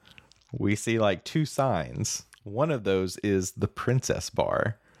Selby, we see like 2 signs. One of those is the Princess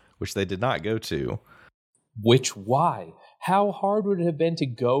Bar, which they did not go to. Why? How hard would it have been to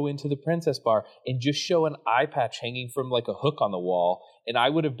go into the Princess Bar and just show an eye patch hanging from like a hook on the wall? And I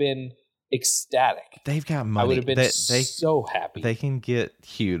would have been ecstatic. They've got money. I would have been so happy. They can get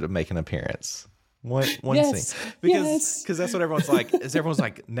Hugh to make an appearance. One yes, scene. Because that's what everyone's like. Everyone's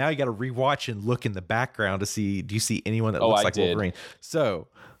like, now you got to rewatch and look in the background to see, do you see anyone that looks like Wolverine? So,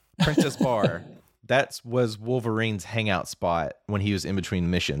 Princess Bar, that was Wolverine's hangout spot when he was in between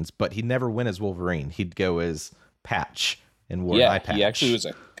missions, but he never went as Wolverine. He'd go as Patch and wore an eye patch. He actually was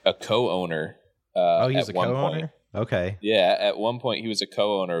a co-owner. He was a co-owner? Point. Okay. Yeah, at one point he was a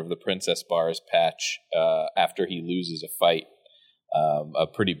co-owner of the Princess Bar as Patch after he loses a fight, a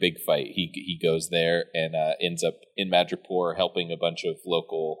pretty big fight. He goes there and ends up in Madripoor helping a bunch of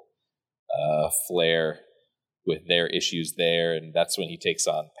local flair with their issues there, and that's when he takes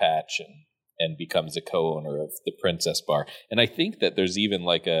on Patch and becomes a co-owner of the Princess Bar. And I think that there's even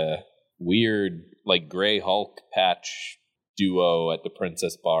like a weird like Grey Hulk Patch duo at the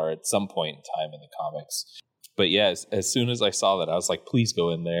Princess Bar at some point in time in the comics. But yeah, as soon as I saw that, I was like, please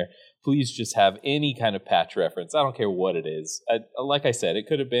go in there. Please just have any kind of Patch reference. I don't care what it is. Like I said, it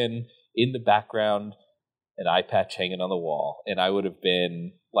could have been in the background, an eye patch hanging on the wall, and I would have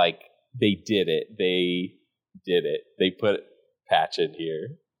been like, they did it. They did it. They put Patch in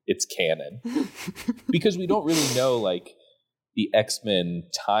here. It's canon. Because we don't really know like the X-Men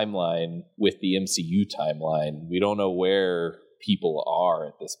timeline with the MCU timeline. We don't know where people are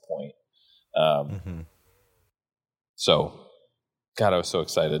at this point. So, God, I was so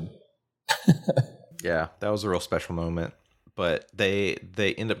excited. Yeah, that was a real special moment. But they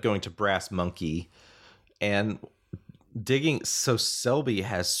end up going to Brass Monkey and digging. So Selby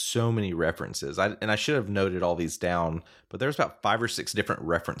has so many references. I should have noted all these down, but there's about 5 or 6 different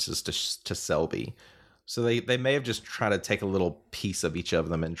references to Selby. So they may have just tried to take a little piece of each of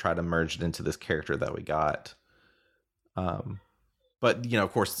them and try to merge it into this character that we got. But, you know,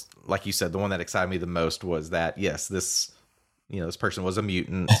 of course, like you said, the one that excited me the most was that, yes, this person was a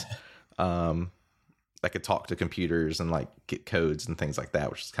mutant that could talk to computers and like get codes and things like that,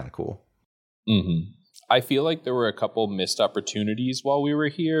 which is kind of cool. Mm-hmm. I feel like there were a couple missed opportunities while we were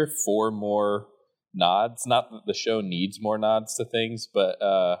here for more nods. Not that the show needs more nods to things, but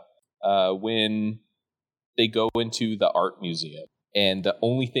when they go into the art museum and the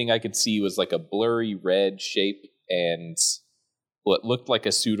only thing I could see was like a blurry red shape and what looked like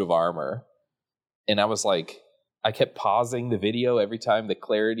a suit of armor. And I was like, I kept pausing the video every time the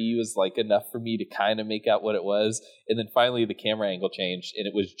clarity was like enough for me to kind of make out what it was. And then finally the camera angle changed and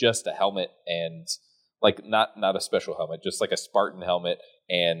it was just a helmet and like not a special helmet, just like a Spartan helmet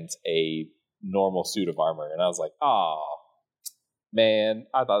and a normal suit of armor. And I was like, oh man,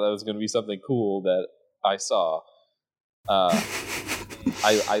 I thought that was going to be something cool that I saw.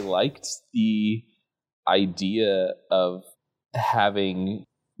 I liked the idea of having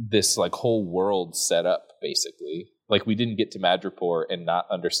this like whole world set up, basically. Like we didn't get to Madripoor and not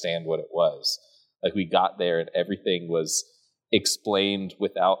understand what it was. Like we got there and everything was explained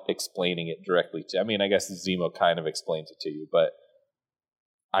without explaining it directly to. I mean, I guess Zemo kind of explains it to you, but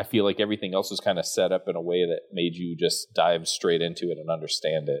I feel like everything else was kind of set up in a way that made you just dive straight into it and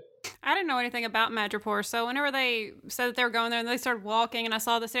understand it. I didn't know anything about Madripoor, so whenever they said that they were going there and they started walking and I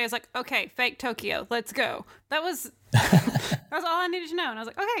saw this day, I was like, okay, fake Tokyo, let's go. That was all I needed to know. And I was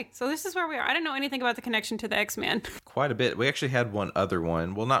like, okay, so this is where we are. I didn't know anything about the connection to the X-Men. Quite a bit. We actually had one other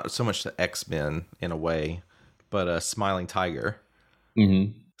one. Well, not so much the X-Men in a way, but a Smiling Tiger.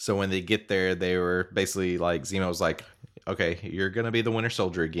 Mm-hmm. So when they get there, they were basically like, Zemo was like, okay, you're going to be the Winter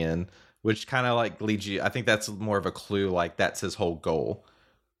Soldier again, which kind of like leads you. I think that's more of a clue. Like that's his whole goal.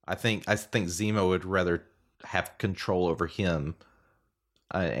 I think Zemo would rather have control over him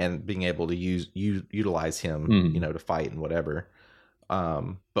and being able to utilize him, to fight and whatever.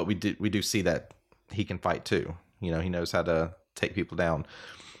 But we do see that he can fight too. He knows how to take people down.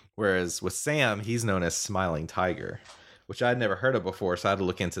 Whereas with Sam, he's known as Smiling Tiger, which I'd never heard of before, so I had to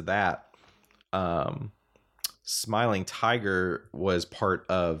look into that. Smiling Tiger was part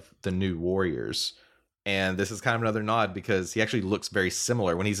of the New Warriors. And this is kind of another nod because he actually looks very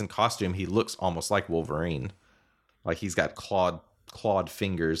similar. When he's in costume, he looks almost like Wolverine. Like he's got clawed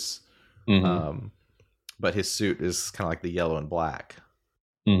fingers. But his suit is kind of like the yellow and black.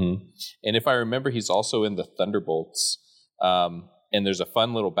 And if I remember, he's also in the Thunderbolts. And there's a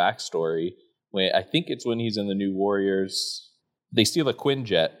fun little backstory. I think it's when he's in the New Warriors. They steal a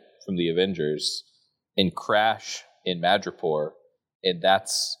Quinjet from the Avengers and crash in Madripoor. And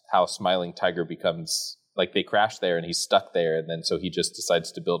that's how Smiling Tiger becomes, like they crash there and he's stuck there. And then so he just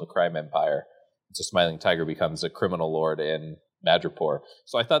decides to build a crime empire. And so Smiling Tiger becomes a criminal lord in Madripoor.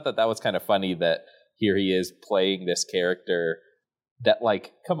 So I thought that was kind of funny that here he is playing this character that,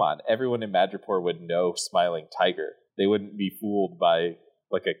 like, come on, everyone in Madripoor would know Smiling Tiger. They wouldn't be fooled by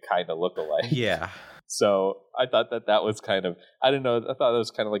like a kind of lookalike. Yeah. So I thought that was kind of, I don't know, I thought that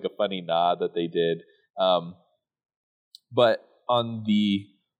was kind of like a funny nod that they did. But on the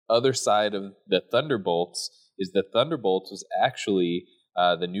other side of the Thunderbolts is the Thunderbolts was actually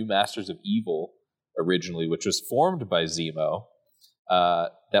the new Masters of Evil originally, which was formed by Zemo.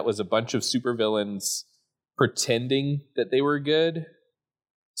 That was a bunch of supervillains pretending that they were good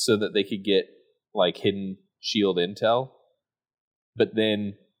so that they could get like hidden S.H.I.E.L.D. intel. But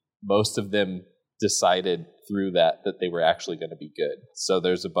then most of them decided through that they were actually going to be good. So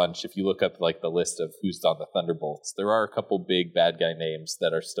there's a bunch, if you look up like the list of who's on the Thunderbolts, there are a couple big bad guy names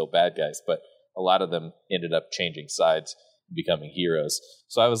that are still bad guys, but a lot of them ended up changing sides and becoming heroes.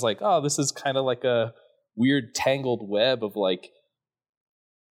 So I was like, oh, this is kind of like a weird tangled web of like,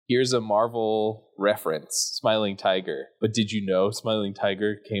 here's a Marvel reference, Smiling Tiger. But did you know Smiling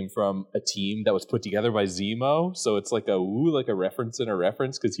Tiger came from a team that was put together by Zemo? So it's like a reference in a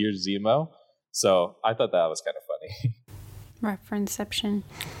reference because here's Zemo. So I thought that was kind of funny. Referenceception.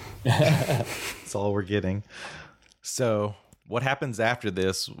 That's all we're getting. So what happens after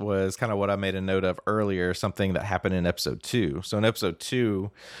this was kind of what I made a note of earlier, something that happened in episode 2. So in episode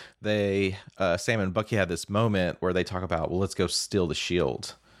 2, they Sam and Bucky had this moment where they talk about, well, let's go steal the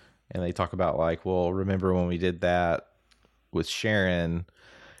shield. And they talk about like, well, remember when we did that with Sharon?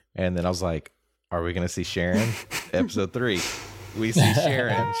 And then I was like, are we going to see Sharon? Episode 3. We see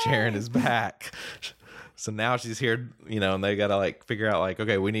Sharon. Sharon is back. So now she's here, and they got to like figure out like,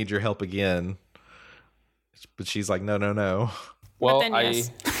 okay, we need your help again. But she's like, no. Well, but then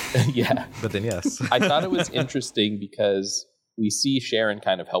yes. Yeah. But then yes. I thought it was interesting because we see Sharon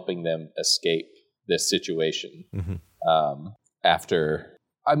kind of helping them escape this situation. After,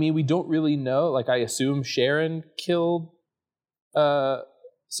 I mean, we don't really know. Like, I assume Sharon killed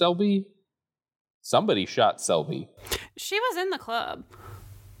Selby. Somebody shot Selby. She was in the club.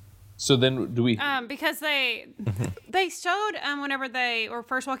 So then do we... because they showed whenever they were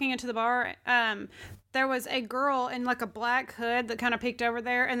first walking into the bar, there was a girl in like a black hood that kind of peeked over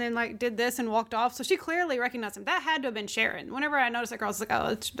there and then like did this and walked off. So she clearly recognized him. That had to have been Sharon. Whenever I noticed that girl, I was like,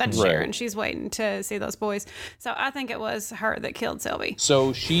 oh, that's Right. Sharon. She's waiting to see those boys. So I think it was her that killed Selby.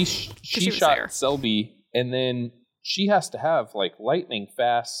 So she was shot there. Selby, and then she has to have like lightning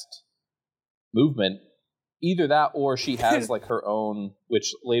fast movement. Either that or she has like her own,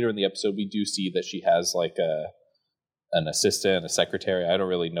 which later in the episode we do see that she has like an assistant, a secretary. I don't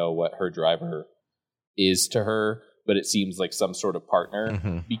really know what her driver is to her, but it seems like some sort of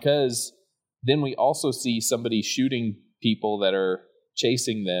partner, because then we also see somebody shooting people that are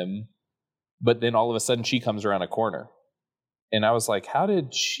chasing them, but then all of a sudden she comes around a corner. And I was like, how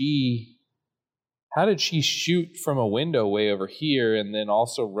did she shoot from a window way over here and then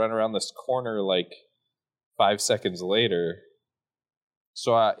also run around this corner like 5 seconds later?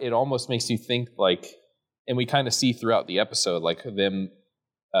 So it almost makes you think like, and we kind of see throughout the episode like them,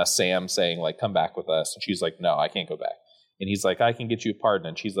 Sam saying like, come back with us, and she's like, no, I can't go back. And he's like, I can get you a pardon,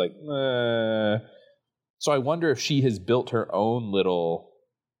 and she's like, So I wonder if she has built her own little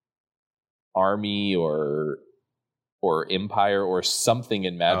army or empire or something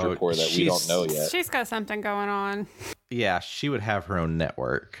in Madripoor that we don't know yet. She's got something going on. Yeah, she would have her own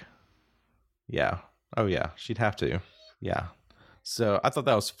network. Yeah. Oh, yeah. She'd have to. Yeah. So I thought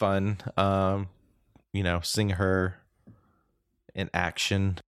that was fun. Seeing her in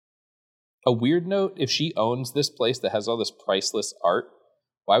action. A weird note, if she owns this place that has all this priceless art,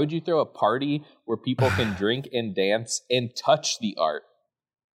 why would you throw a party where people can drink and dance and touch the art?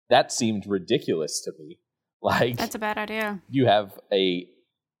 That seemed ridiculous to me. Like, That's a bad idea. you have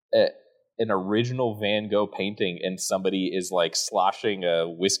an original Van Gogh painting and somebody is like sloshing a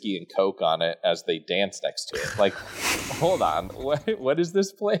whiskey and Coke on it as they dance next to it. Like, hold on, what is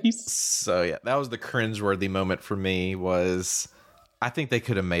this place? So yeah, that was the cringeworthy moment for me. Was I think they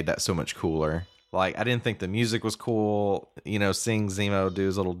could have made that so much cooler. Like, I didn't think the music was cool. You know, seeing Zemo do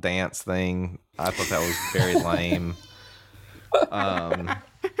his little dance thing, I thought that was very lame.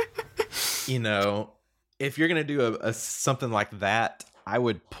 You know, if you're gonna do a something like that, I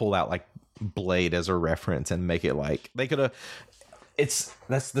would pull out like Blade as a reference and make it like they could have. This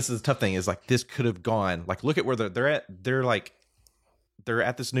is the tough thing, is like this could have gone like, look at where they're at. They're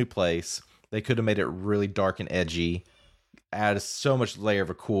at this new place. They could have made it really dark and edgy, add so much layer of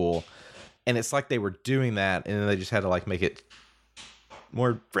a cool, and it's like they were doing that, and then they just had to like make it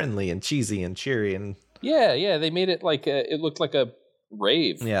more friendly and cheesy and cheery. And Yeah, they made it like it looked like a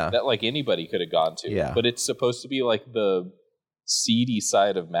rave that like anybody could have gone to. Yeah. But it's supposed to be like the seedy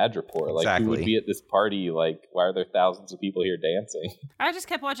side of Madripoor. Like, who would be at this party? Like, why are there thousands of people here dancing? I just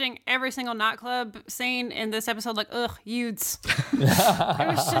kept watching every single nightclub scene in this episode, like, ugh, youths. It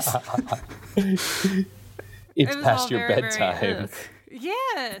was just... It's it past all your very, bedtime. very,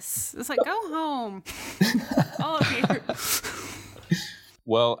 yes. It's like, go home. All of you.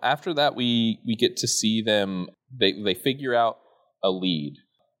 Well, after that, we get to see them. They figure out a lead,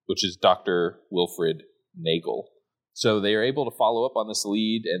 which is Dr. Wilfred Nagel. So they are able to follow up on this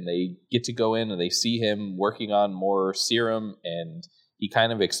lead, and they get to go in and they see him working on more serum, and he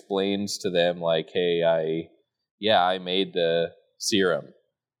kind of explains to them like, hey, I made the serum.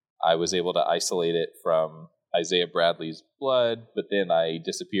 I was able to isolate it from Isaiah Bradley's blood, but then I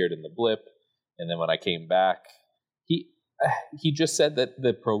disappeared in the blip, and then when I came back, he just said that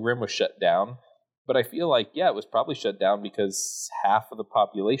the program was shut down, but I feel like, yeah, it was probably shut down because half of the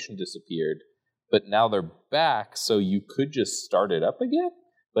population disappeared. But now they're back, so you could just start it up again.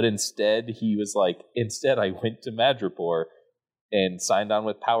 But instead, he was like, I went to Madripoor and signed on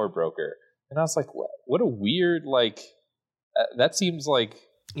with Power Broker. And I was like, what a weird, like, that seems like...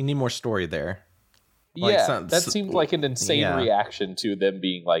 You need more story there. Like, yeah, that seemed like an insane reaction to them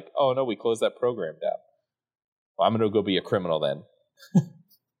being like, oh, no, we closed that program down. Well, I'm going to go be a criminal then.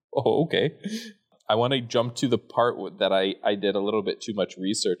 Oh, okay. I want to jump to the part that I did a little bit too much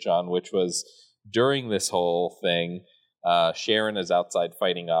research on, which was... During this whole thing, Sharon is outside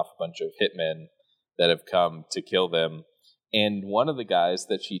fighting off a bunch of hitmen that have come to kill them. And one of the guys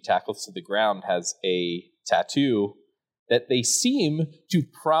that she tackles to the ground has a tattoo that they seem to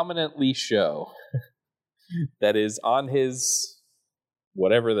prominently show that is on his,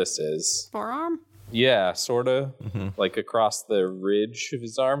 whatever this is. Forearm? Yeah, sort of, like across the ridge of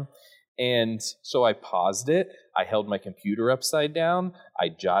his arm. And so I paused it. I held my computer upside down. I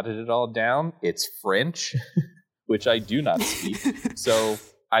jotted it all down. It's French, which I do not speak. So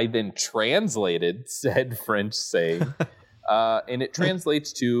I then translated said French saying, and it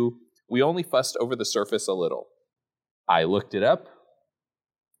translates to, we only fussed over the surface a little. I looked it up.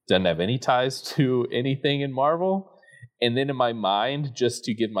 Doesn't have any ties to anything in Marvel. And then in my mind, just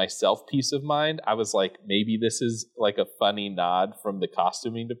to give myself peace of mind, I was like, maybe this is like a funny nod from the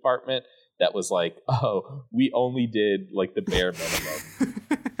costuming department that was like, oh, we only did like the bare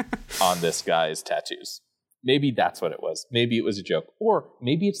minimum on this guy's tattoos. Maybe that's what it was. Maybe it was a joke. Or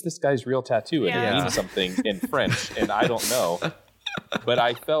maybe it's this guy's real tattoo and it means something in French and I don't know. But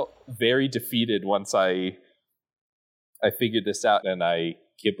I felt very defeated once I figured this out, and I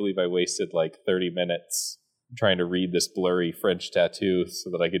can't believe I wasted like 30 minutes trying to read this blurry French tattoo so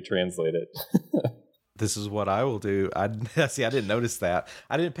that I could translate it. This is what I will do. I didn't notice that.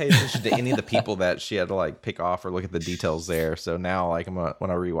 I didn't pay attention to any of the people that she had to like pick off or look at the details there. So now, like,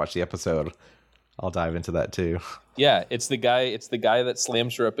 when I rewatch the episode, I'll dive into that too. Yeah, it's the guy that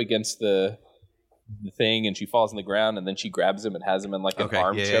slams her up against the thing, and she falls on the ground, and then she grabs him and has him in like an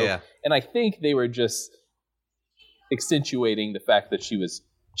arm choke. Yeah. And I think they were just accentuating the fact that she was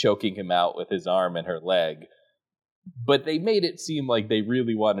choking him out with his arm and her leg. But they made it seem like they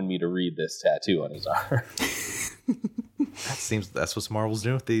really wanted me to read this tattoo on his arm. That's what Marvel's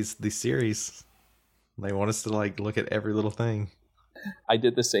doing with these series. They want us to like look at every little thing. I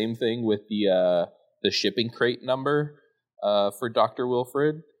did the same thing with the shipping crate number for Dr.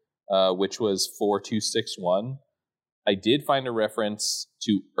 Wilfred, which was 4261. I did find a reference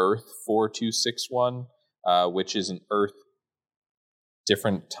to Earth 4261, which is an Earth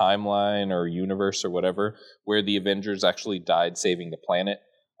different timeline or universe or whatever, where the Avengers actually died saving the planet.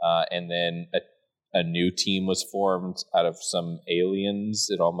 and then a new team was formed out of some aliens.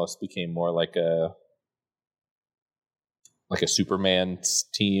 It almost became more like a Superman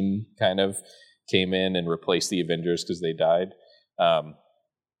team kind of came in and replaced the Avengers because they died.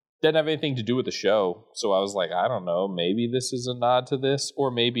 Didn't have anything to do with the show, so I was like, I don't know, maybe this is a nod to this, or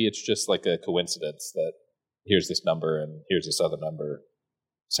maybe it's just like a coincidence that here's this number and here's this other number,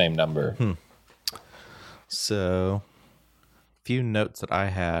 same number. So, a few notes that I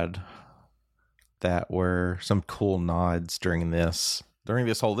had that were some cool nods during this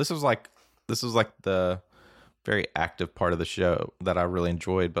whole. This was like the very active part of the show that I really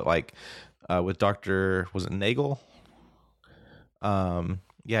enjoyed, but like with Dr. was it Nagel?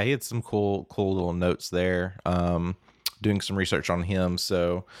 Yeah, he had some cool little notes there. Doing some research on him.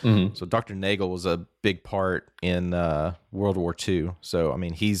 So Dr. Nagel was a big part in World War II. So I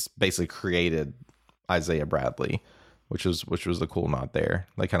mean, he's basically created Isaiah Bradley, which was a cool nod there.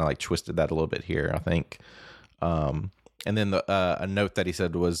 They kind of like twisted that a little bit here, I think. And then a note that he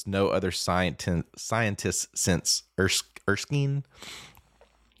said was no other scientist since Erskine,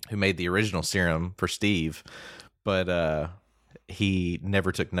 who made the original serum for Steve, but he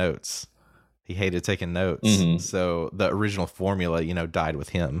never took notes. He hated taking notes. So the original formula, died with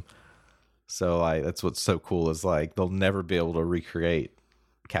him. So like that's what's so cool is like they'll never be able to recreate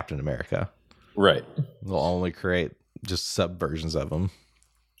Captain America. Right. They'll only create just subversions of him.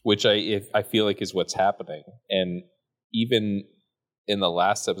 Which I feel like is what's happening. And even in the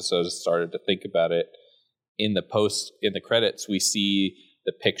last episode, I started to think about it. In the credits, we see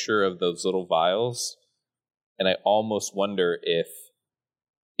the picture of those little vials. And I almost wonder if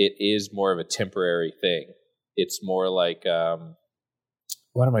it is more of a temporary thing. It's more like,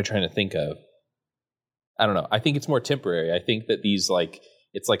 what am I trying to think of? I don't know. I think it's more temporary. I think that it's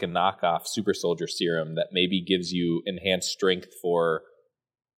like a knockoff super soldier serum that maybe gives you enhanced strength for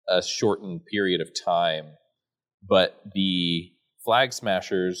a shortened period of time. But the Flag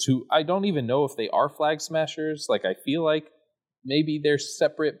Smashers, who I don't even know if they are Flag Smashers, like I feel like maybe they're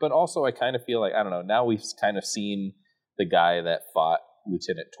separate, but also I kind of feel like, I don't know, now we've kind of seen the guy that fought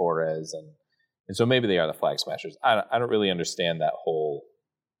Lieutenant Torres, and so maybe they are the Flag Smashers. I don't really understand that whole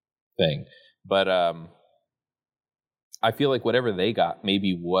thing, but I feel like whatever they got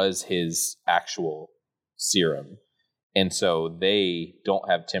maybe was his actual serum, and so they don't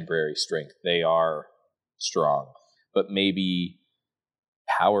have temporary strength. They are strong, but maybe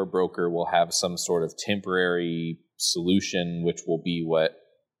Power Broker will have some sort of temporary solution, which will be what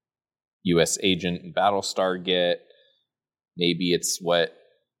U.S. Agent and Battlestar get. Maybe it's what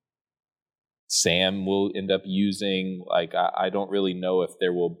Sam will end up using. Like, I don't really know if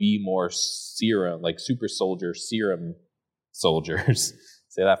there will be more serum, like super soldier serum soldiers.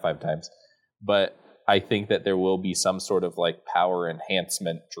 Say that 5 times. But I think that there will be some sort of like power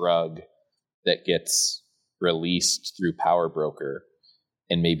enhancement drug that gets released through Power Broker.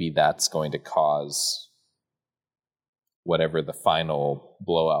 And maybe that's going to cause whatever the final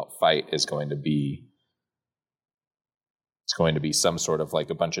blowout fight is going to be. It's going to be some sort of like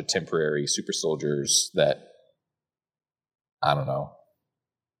a bunch of temporary super soldiers that, I don't know,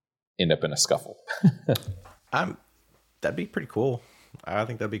 end up in a scuffle. That'd be pretty cool. I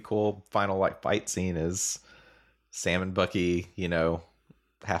think that'd be cool. Final like fight scene is Sam and Bucky,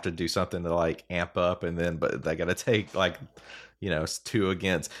 have to do something to like amp up, and then but they got to take like, it's 2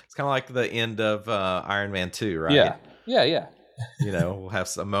 against. It's kind of like the end of Iron Man 2, right? Yeah. We'll have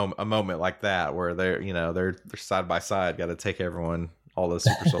a moment like that where they're side by side, got to take all those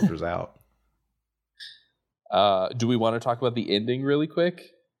super soldiers out. Do we want to talk about the ending really quick?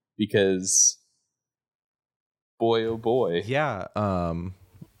 Because boy, oh boy. Yeah.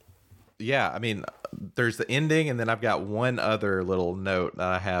 Yeah. I mean, there's the ending, and then I've got one other little note that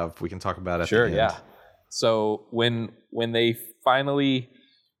I have. We can talk about it. Sure. Yeah. So when they finally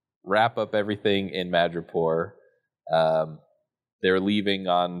wrap up everything in Madripoor, they're leaving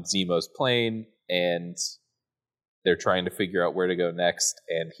on Zemo's plane, and they're trying to figure out where to go next.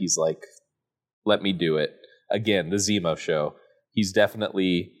 And he's like, let me do it. Again, the Zemo show. He's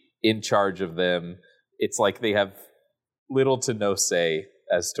definitely in charge of them. It's like they have little to no say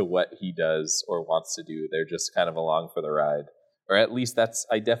as to what he does or wants to do. They're just kind of along for the ride. Or at least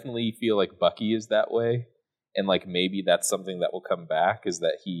I definitely feel like Bucky is that way. And like maybe that's something that will come back, is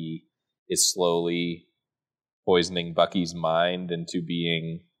that he is slowly poisoning Bucky's mind into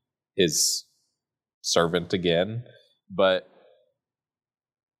being his servant again. But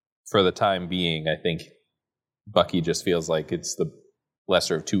for the time being, I think Bucky just feels like it's the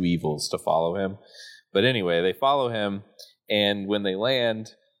lesser of 2 evils to follow him. But anyway, they follow him, and when they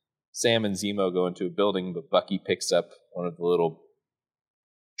land, Sam and Zemo go into a building, but Bucky picks up one of the little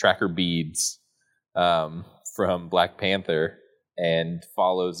tracker beads from Black Panther and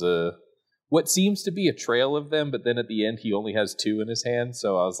follows what seems to be a trail of them, but then at the end he only has 2 in his hand.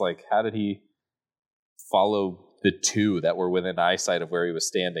 So I was like, how did he follow the 2 that were within eyesight of where he was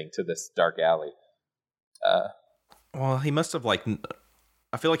standing to this dark alley? Well, he must have I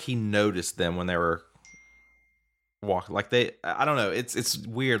feel like he noticed them when they were walking. I don't know. It's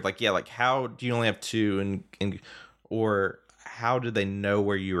weird. How do you only have 2 and or how did they know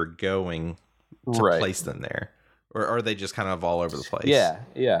where you were going to place them there? Or are they just kind of all over the place? Yeah.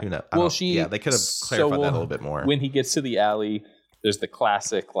 Who knows? They could have clarified that a little bit more. When he gets to the alley, there's the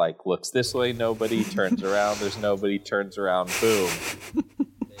classic, looks this way, nobody, turns around, there's nobody, turns around, boom.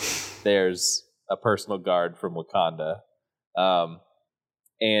 There's a personal guard from Wakanda.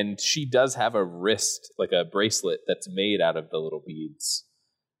 And she does have a wrist, a bracelet that's made out of the little beads.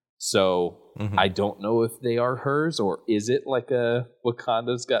 So I don't know if they are hers, or is it like a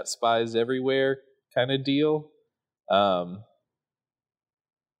Wakanda's got spies everywhere kind of deal. But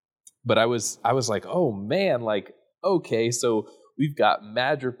I was like, oh man, okay, so we've got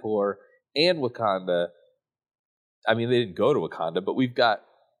Madripoor and Wakanda. I mean, they didn't go to Wakanda, but we've got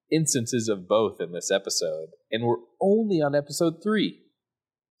instances of both in this episode, and we're only on episode 3.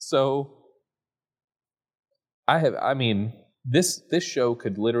 So this show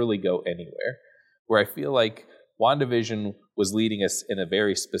could literally go anywhere, where I feel like WandaVision was leading us in a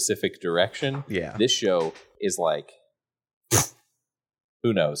very specific direction. Yeah. This show is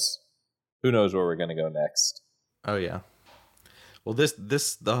who knows? Who knows where we're going to go next? Oh, yeah. Well,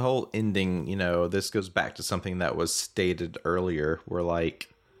 the whole ending, this goes back to something that was stated earlier, where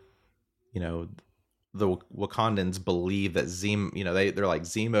the Wakandans believe that Zemo, they're like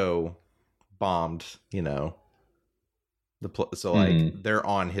Zemo bombed, they're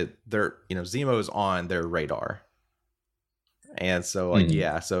on Zemo is on their radar. And so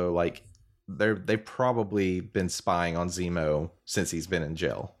they've probably been spying on Zemo since he's been in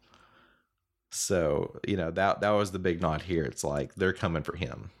jail. So, that was the big nod here. It's like they're coming for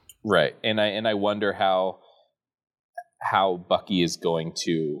him. Right. And I wonder how Bucky is going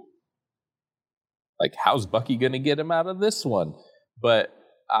to, how's Bucky going to get him out of this one? But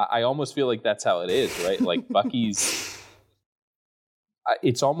I almost feel like that's how it is, right? Bucky's,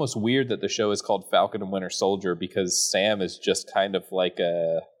 it's almost weird that the show is called Falcon and Winter Soldier, because Sam is just kind of like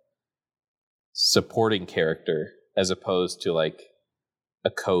a supporting character as opposed to a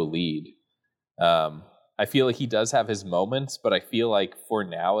co-lead. I feel like he does have his moments, but I feel like for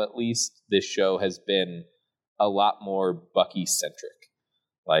now, at least, this show has been a lot more Bucky centric.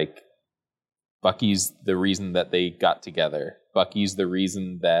 Bucky's the reason that they got together. Bucky's the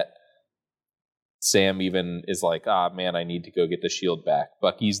reason that Sam even is like, man, I need to go get the shield back.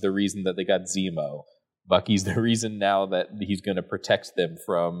 Bucky's the reason that they got Zemo. Bucky's the reason now that he's going to protect them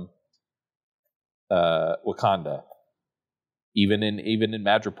from Wakanda. Even in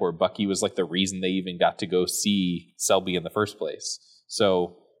Madripoor, Bucky was the reason they even got to go see Selby in the first place.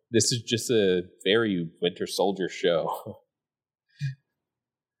 So this is just a very Winter Soldier show.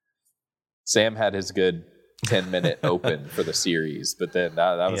 Sam had his good 10-minute open for the series, but then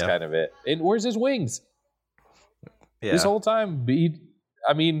that was kind of it. And where's his wings? Yeah. This whole time, he's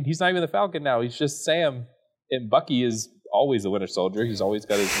not even the Falcon now. He's just Sam. And Bucky is always the Winter Soldier. He's always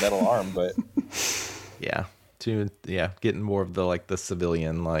got his metal arm, but getting more of the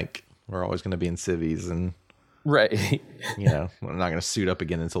civilian, we're always going to be in civvies, and right. We're not going to suit up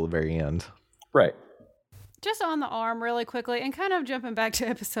again until the very end. Right. Just on the arm really quickly, and kind of jumping back to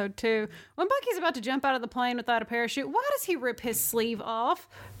episode 2, when Bucky's about to jump out of the plane without a parachute, why does he rip his sleeve off?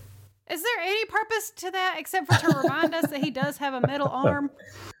 Is there any purpose to that except for to remind us that he does have a metal arm?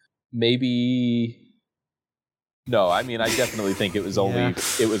 Maybe. No, I definitely think it was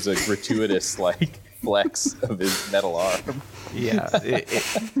it was a gratuitous flex of his metal arm. Yeah.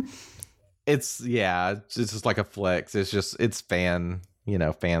 It's just like a flex. It's fan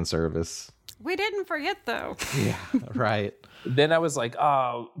service. We didn't forget, though. Yeah, right. Then I was like,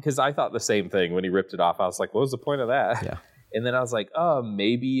 because I thought the same thing when he ripped it off. I was like, what was the point of that? Yeah. And then I was like,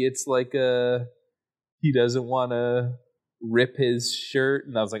 maybe it's he doesn't want to rip his shirt.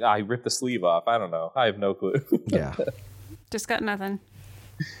 And I was like, he ripped the sleeve off. I don't know. I have no clue. Yeah. Just got nothing.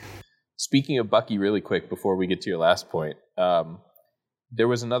 Speaking of Bucky really quick before we get to your last point, there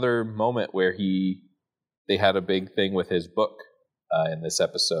was another moment where they had a big thing with his book in this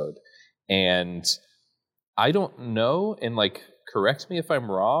episode. And I don't know, and correct me if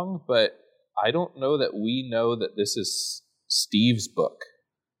I'm wrong, but I don't know that we know that this is Steve's book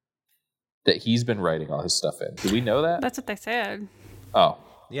that he's been writing all his stuff in. Do we know that? That's what they said. Oh.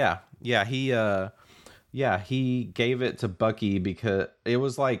 Yeah. Yeah, he Yeah, he gave it to Bucky because it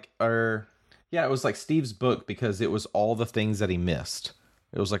was like, it was like Steve's book because it was all the things that he missed.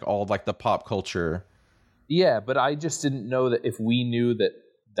 It was like all like the pop culture. Yeah, but I just didn't know that if we knew that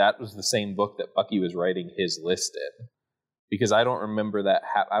that was the same book that Bucky was writing his list in, because I don't remember that.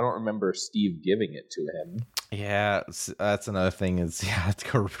 I don't remember Steve giving it to him. Yeah, that's another thing. Is I have to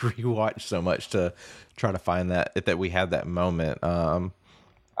go rewatch so much to try to find that we had that moment.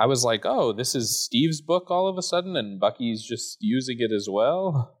 I was like, oh, this is Steve's book all of a sudden, and Bucky's just using it as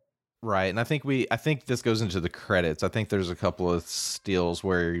well. Right, and I think this goes into the credits. I think there's a couple of steals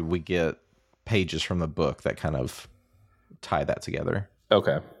where we get pages from the book that kind of tie that together.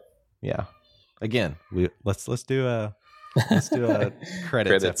 Okay. Yeah. Again, let's do a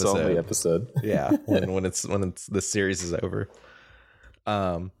credits episode. Only episode. Yeah, when it's the series is over.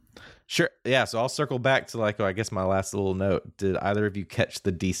 Sure. Yeah, so I'll circle back to I guess my last little note. Did either of you catch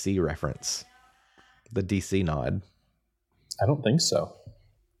the DC reference? The DC nod? I don't think so.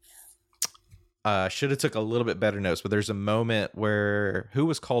 Should have took a little bit better notes, but there's a moment where who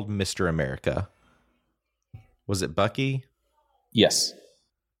was called Mr. America? Was it Bucky? Yes.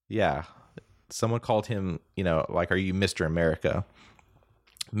 Yeah. Someone called him, are you Mr. America?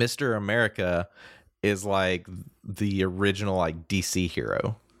 Mr. America is like the original DC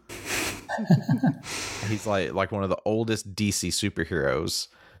hero. He's like one of the oldest DC superheroes,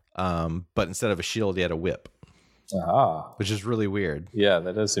 but instead of a shield, he had a whip. Which is really weird. Yeah,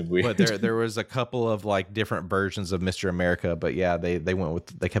 that does seem weird. But there was a couple of different versions of Mr. America, but yeah, they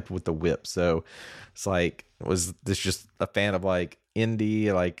kept with the whip. So it's was this just a fan of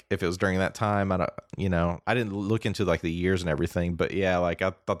indie? If it was during that time, I didn't look into the years and everything, but yeah, I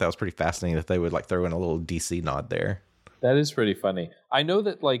thought that was pretty fascinating that they would throw in a little DC nod there. That is pretty funny. I know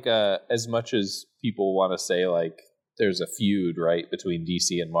that as much as people want to say there's a feud right between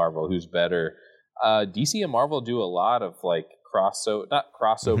DC and Marvel, who's better? DC and Marvel do a lot of crossover, not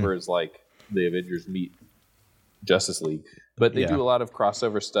crossovers like the Avengers meet Justice League, but they do a lot of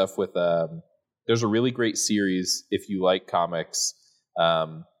crossover stuff with. There's a really great series if you like comics.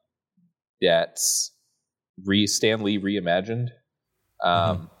 That's Stan Lee reimagined,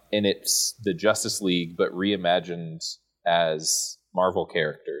 and it's the Justice League but reimagined as Marvel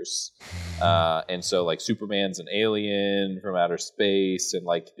characters. And so Superman's an alien from outer space, and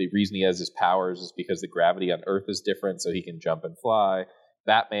the reason he has his powers is because the gravity on Earth is different, so he can jump and fly.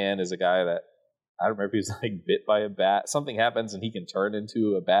 Batman is a guy that I don't remember if he's bit by a bat. Something happens and he can turn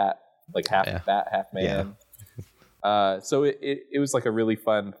into a bat, half bat, half man. Yeah. So it was a really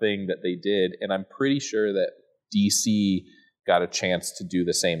fun thing that they did, and I'm pretty sure that DC got a chance to do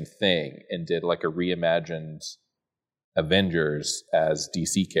the same thing and did a reimagined Avengers as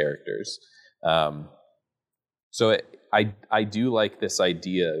DC characters. So I do like this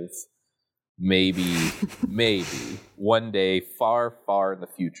idea of maybe one day far in the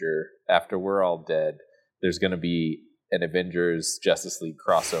future, after we're all dead, there's going to be an Avengers Justice League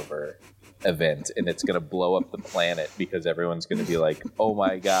crossover event, and it's going to blow up the planet because everyone's going to be like, oh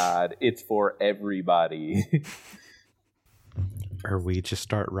my god, it's for everybody. Or we just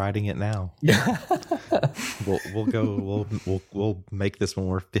start writing it now. we'll make this when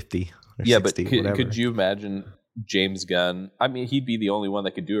we're 50 or 60, but could you imagine James Gunn? I mean, he'd be the only one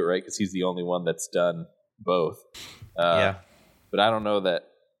that could do it, right? Because he's the only one that's done both. Yeah. But I don't know that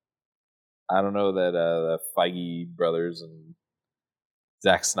the Feige brothers and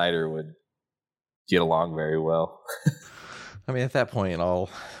Zack Snyder would get along very well. I mean, at that point,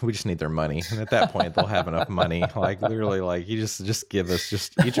 we just need their money, and at that point, they'll have enough money. Literally, you just give us,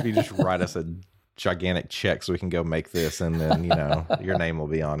 each of you just write us a gigantic check so we can go make this, and then your name will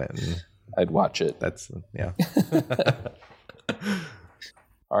be on it. And I'd watch it. Yeah.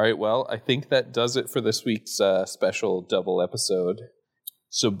 All right. Well, I think that does it for this week's special double episode.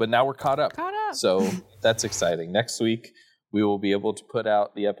 But now we're caught up. So that's exciting. Next week we will be able to put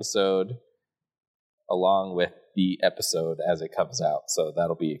out the episode along with the episode as it comes out. So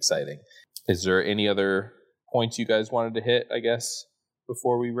that'll be exciting. Is there any other points you guys wanted to hit, I guess,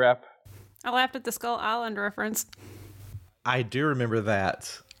 before we wrap? I laughed at the Skull Island reference. I do remember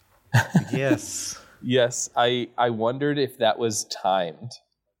that. Yes. Yes. I wondered if that was timed.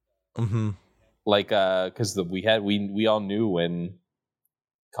 Mm-hmm. Because we all knew when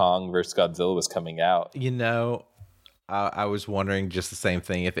Kong vs. Godzilla was coming out. I was wondering just the same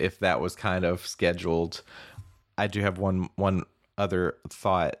thing, if that was kind of scheduled. I do have one other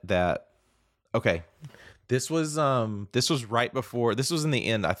thought that, okay, this was right before, this was in the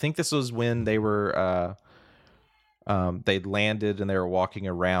end. I think this was when they were they'd landed and they were walking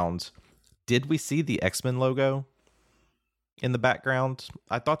around. Did we see the X-Men logo in the background.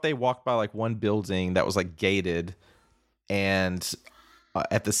 I thought they walked by like one building that was like gated, and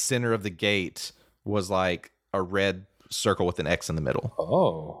at the center of the gate was like a red circle with an X in the middle.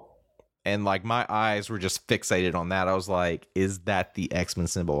 Oh. And like my eyes were just fixated on that. I was like, is that the X-Men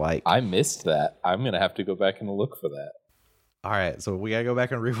symbol? Like, I missed that. I'm going to have to go back and look for that. all right, so we gotta go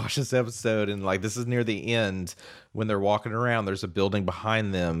back and rewatch this episode, and like this is near the end when they're walking around. There's a building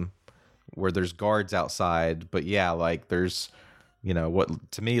behind them where there's guards outside, but yeah, like there's, you know,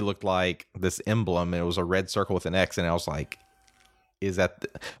 what to me looked like this emblem, and it was a red circle with an X, and I was like, is that?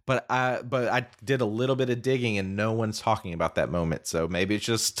 But I did a little bit of digging, and no one's talking about that moment, so maybe it's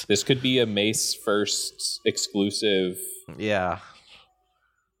just This could be a Mace first exclusive. yeah.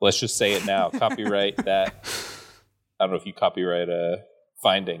 Let's just say it now. Copyright that. I don't know if you copyright a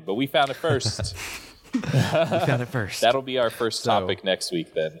finding, but we found it first. We found it first. That'll be our first topic next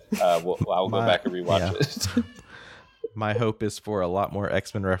week then. I'll go back and rewatch it. My hope is for a lot more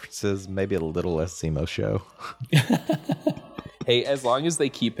X-Men references, maybe a little less Zemo show. Hey, as long as they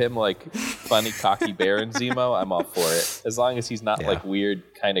keep him like funny, cocky Baron Zemo, I'm all for it. As long as he's not like weird,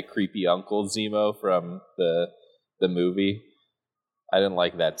 kind of creepy Uncle Zemo from the movie. I didn't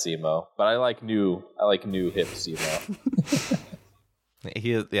like that Zemo, but I like new hip Zemo.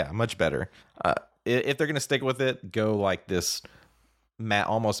 He is, much better. If they're gonna stick with it, go like this,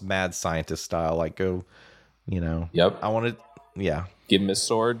 almost mad scientist style. Like go, you know. Yep. I wanted, Give him his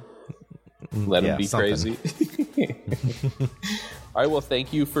sword. Let him be something. crazy. All right. Well,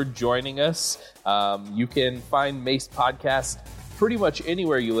 thank you for joining us. You can find Mace Podcast pretty much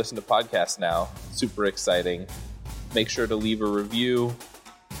anywhere you listen to podcasts now. Super exciting. Make sure to leave a review,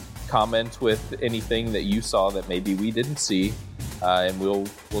 comment with anything that you saw that maybe we didn't see, and we'll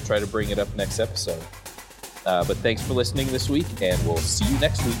try to bring it up next episode. But thanks for listening this week, and we'll see you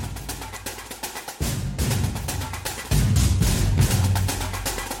next week.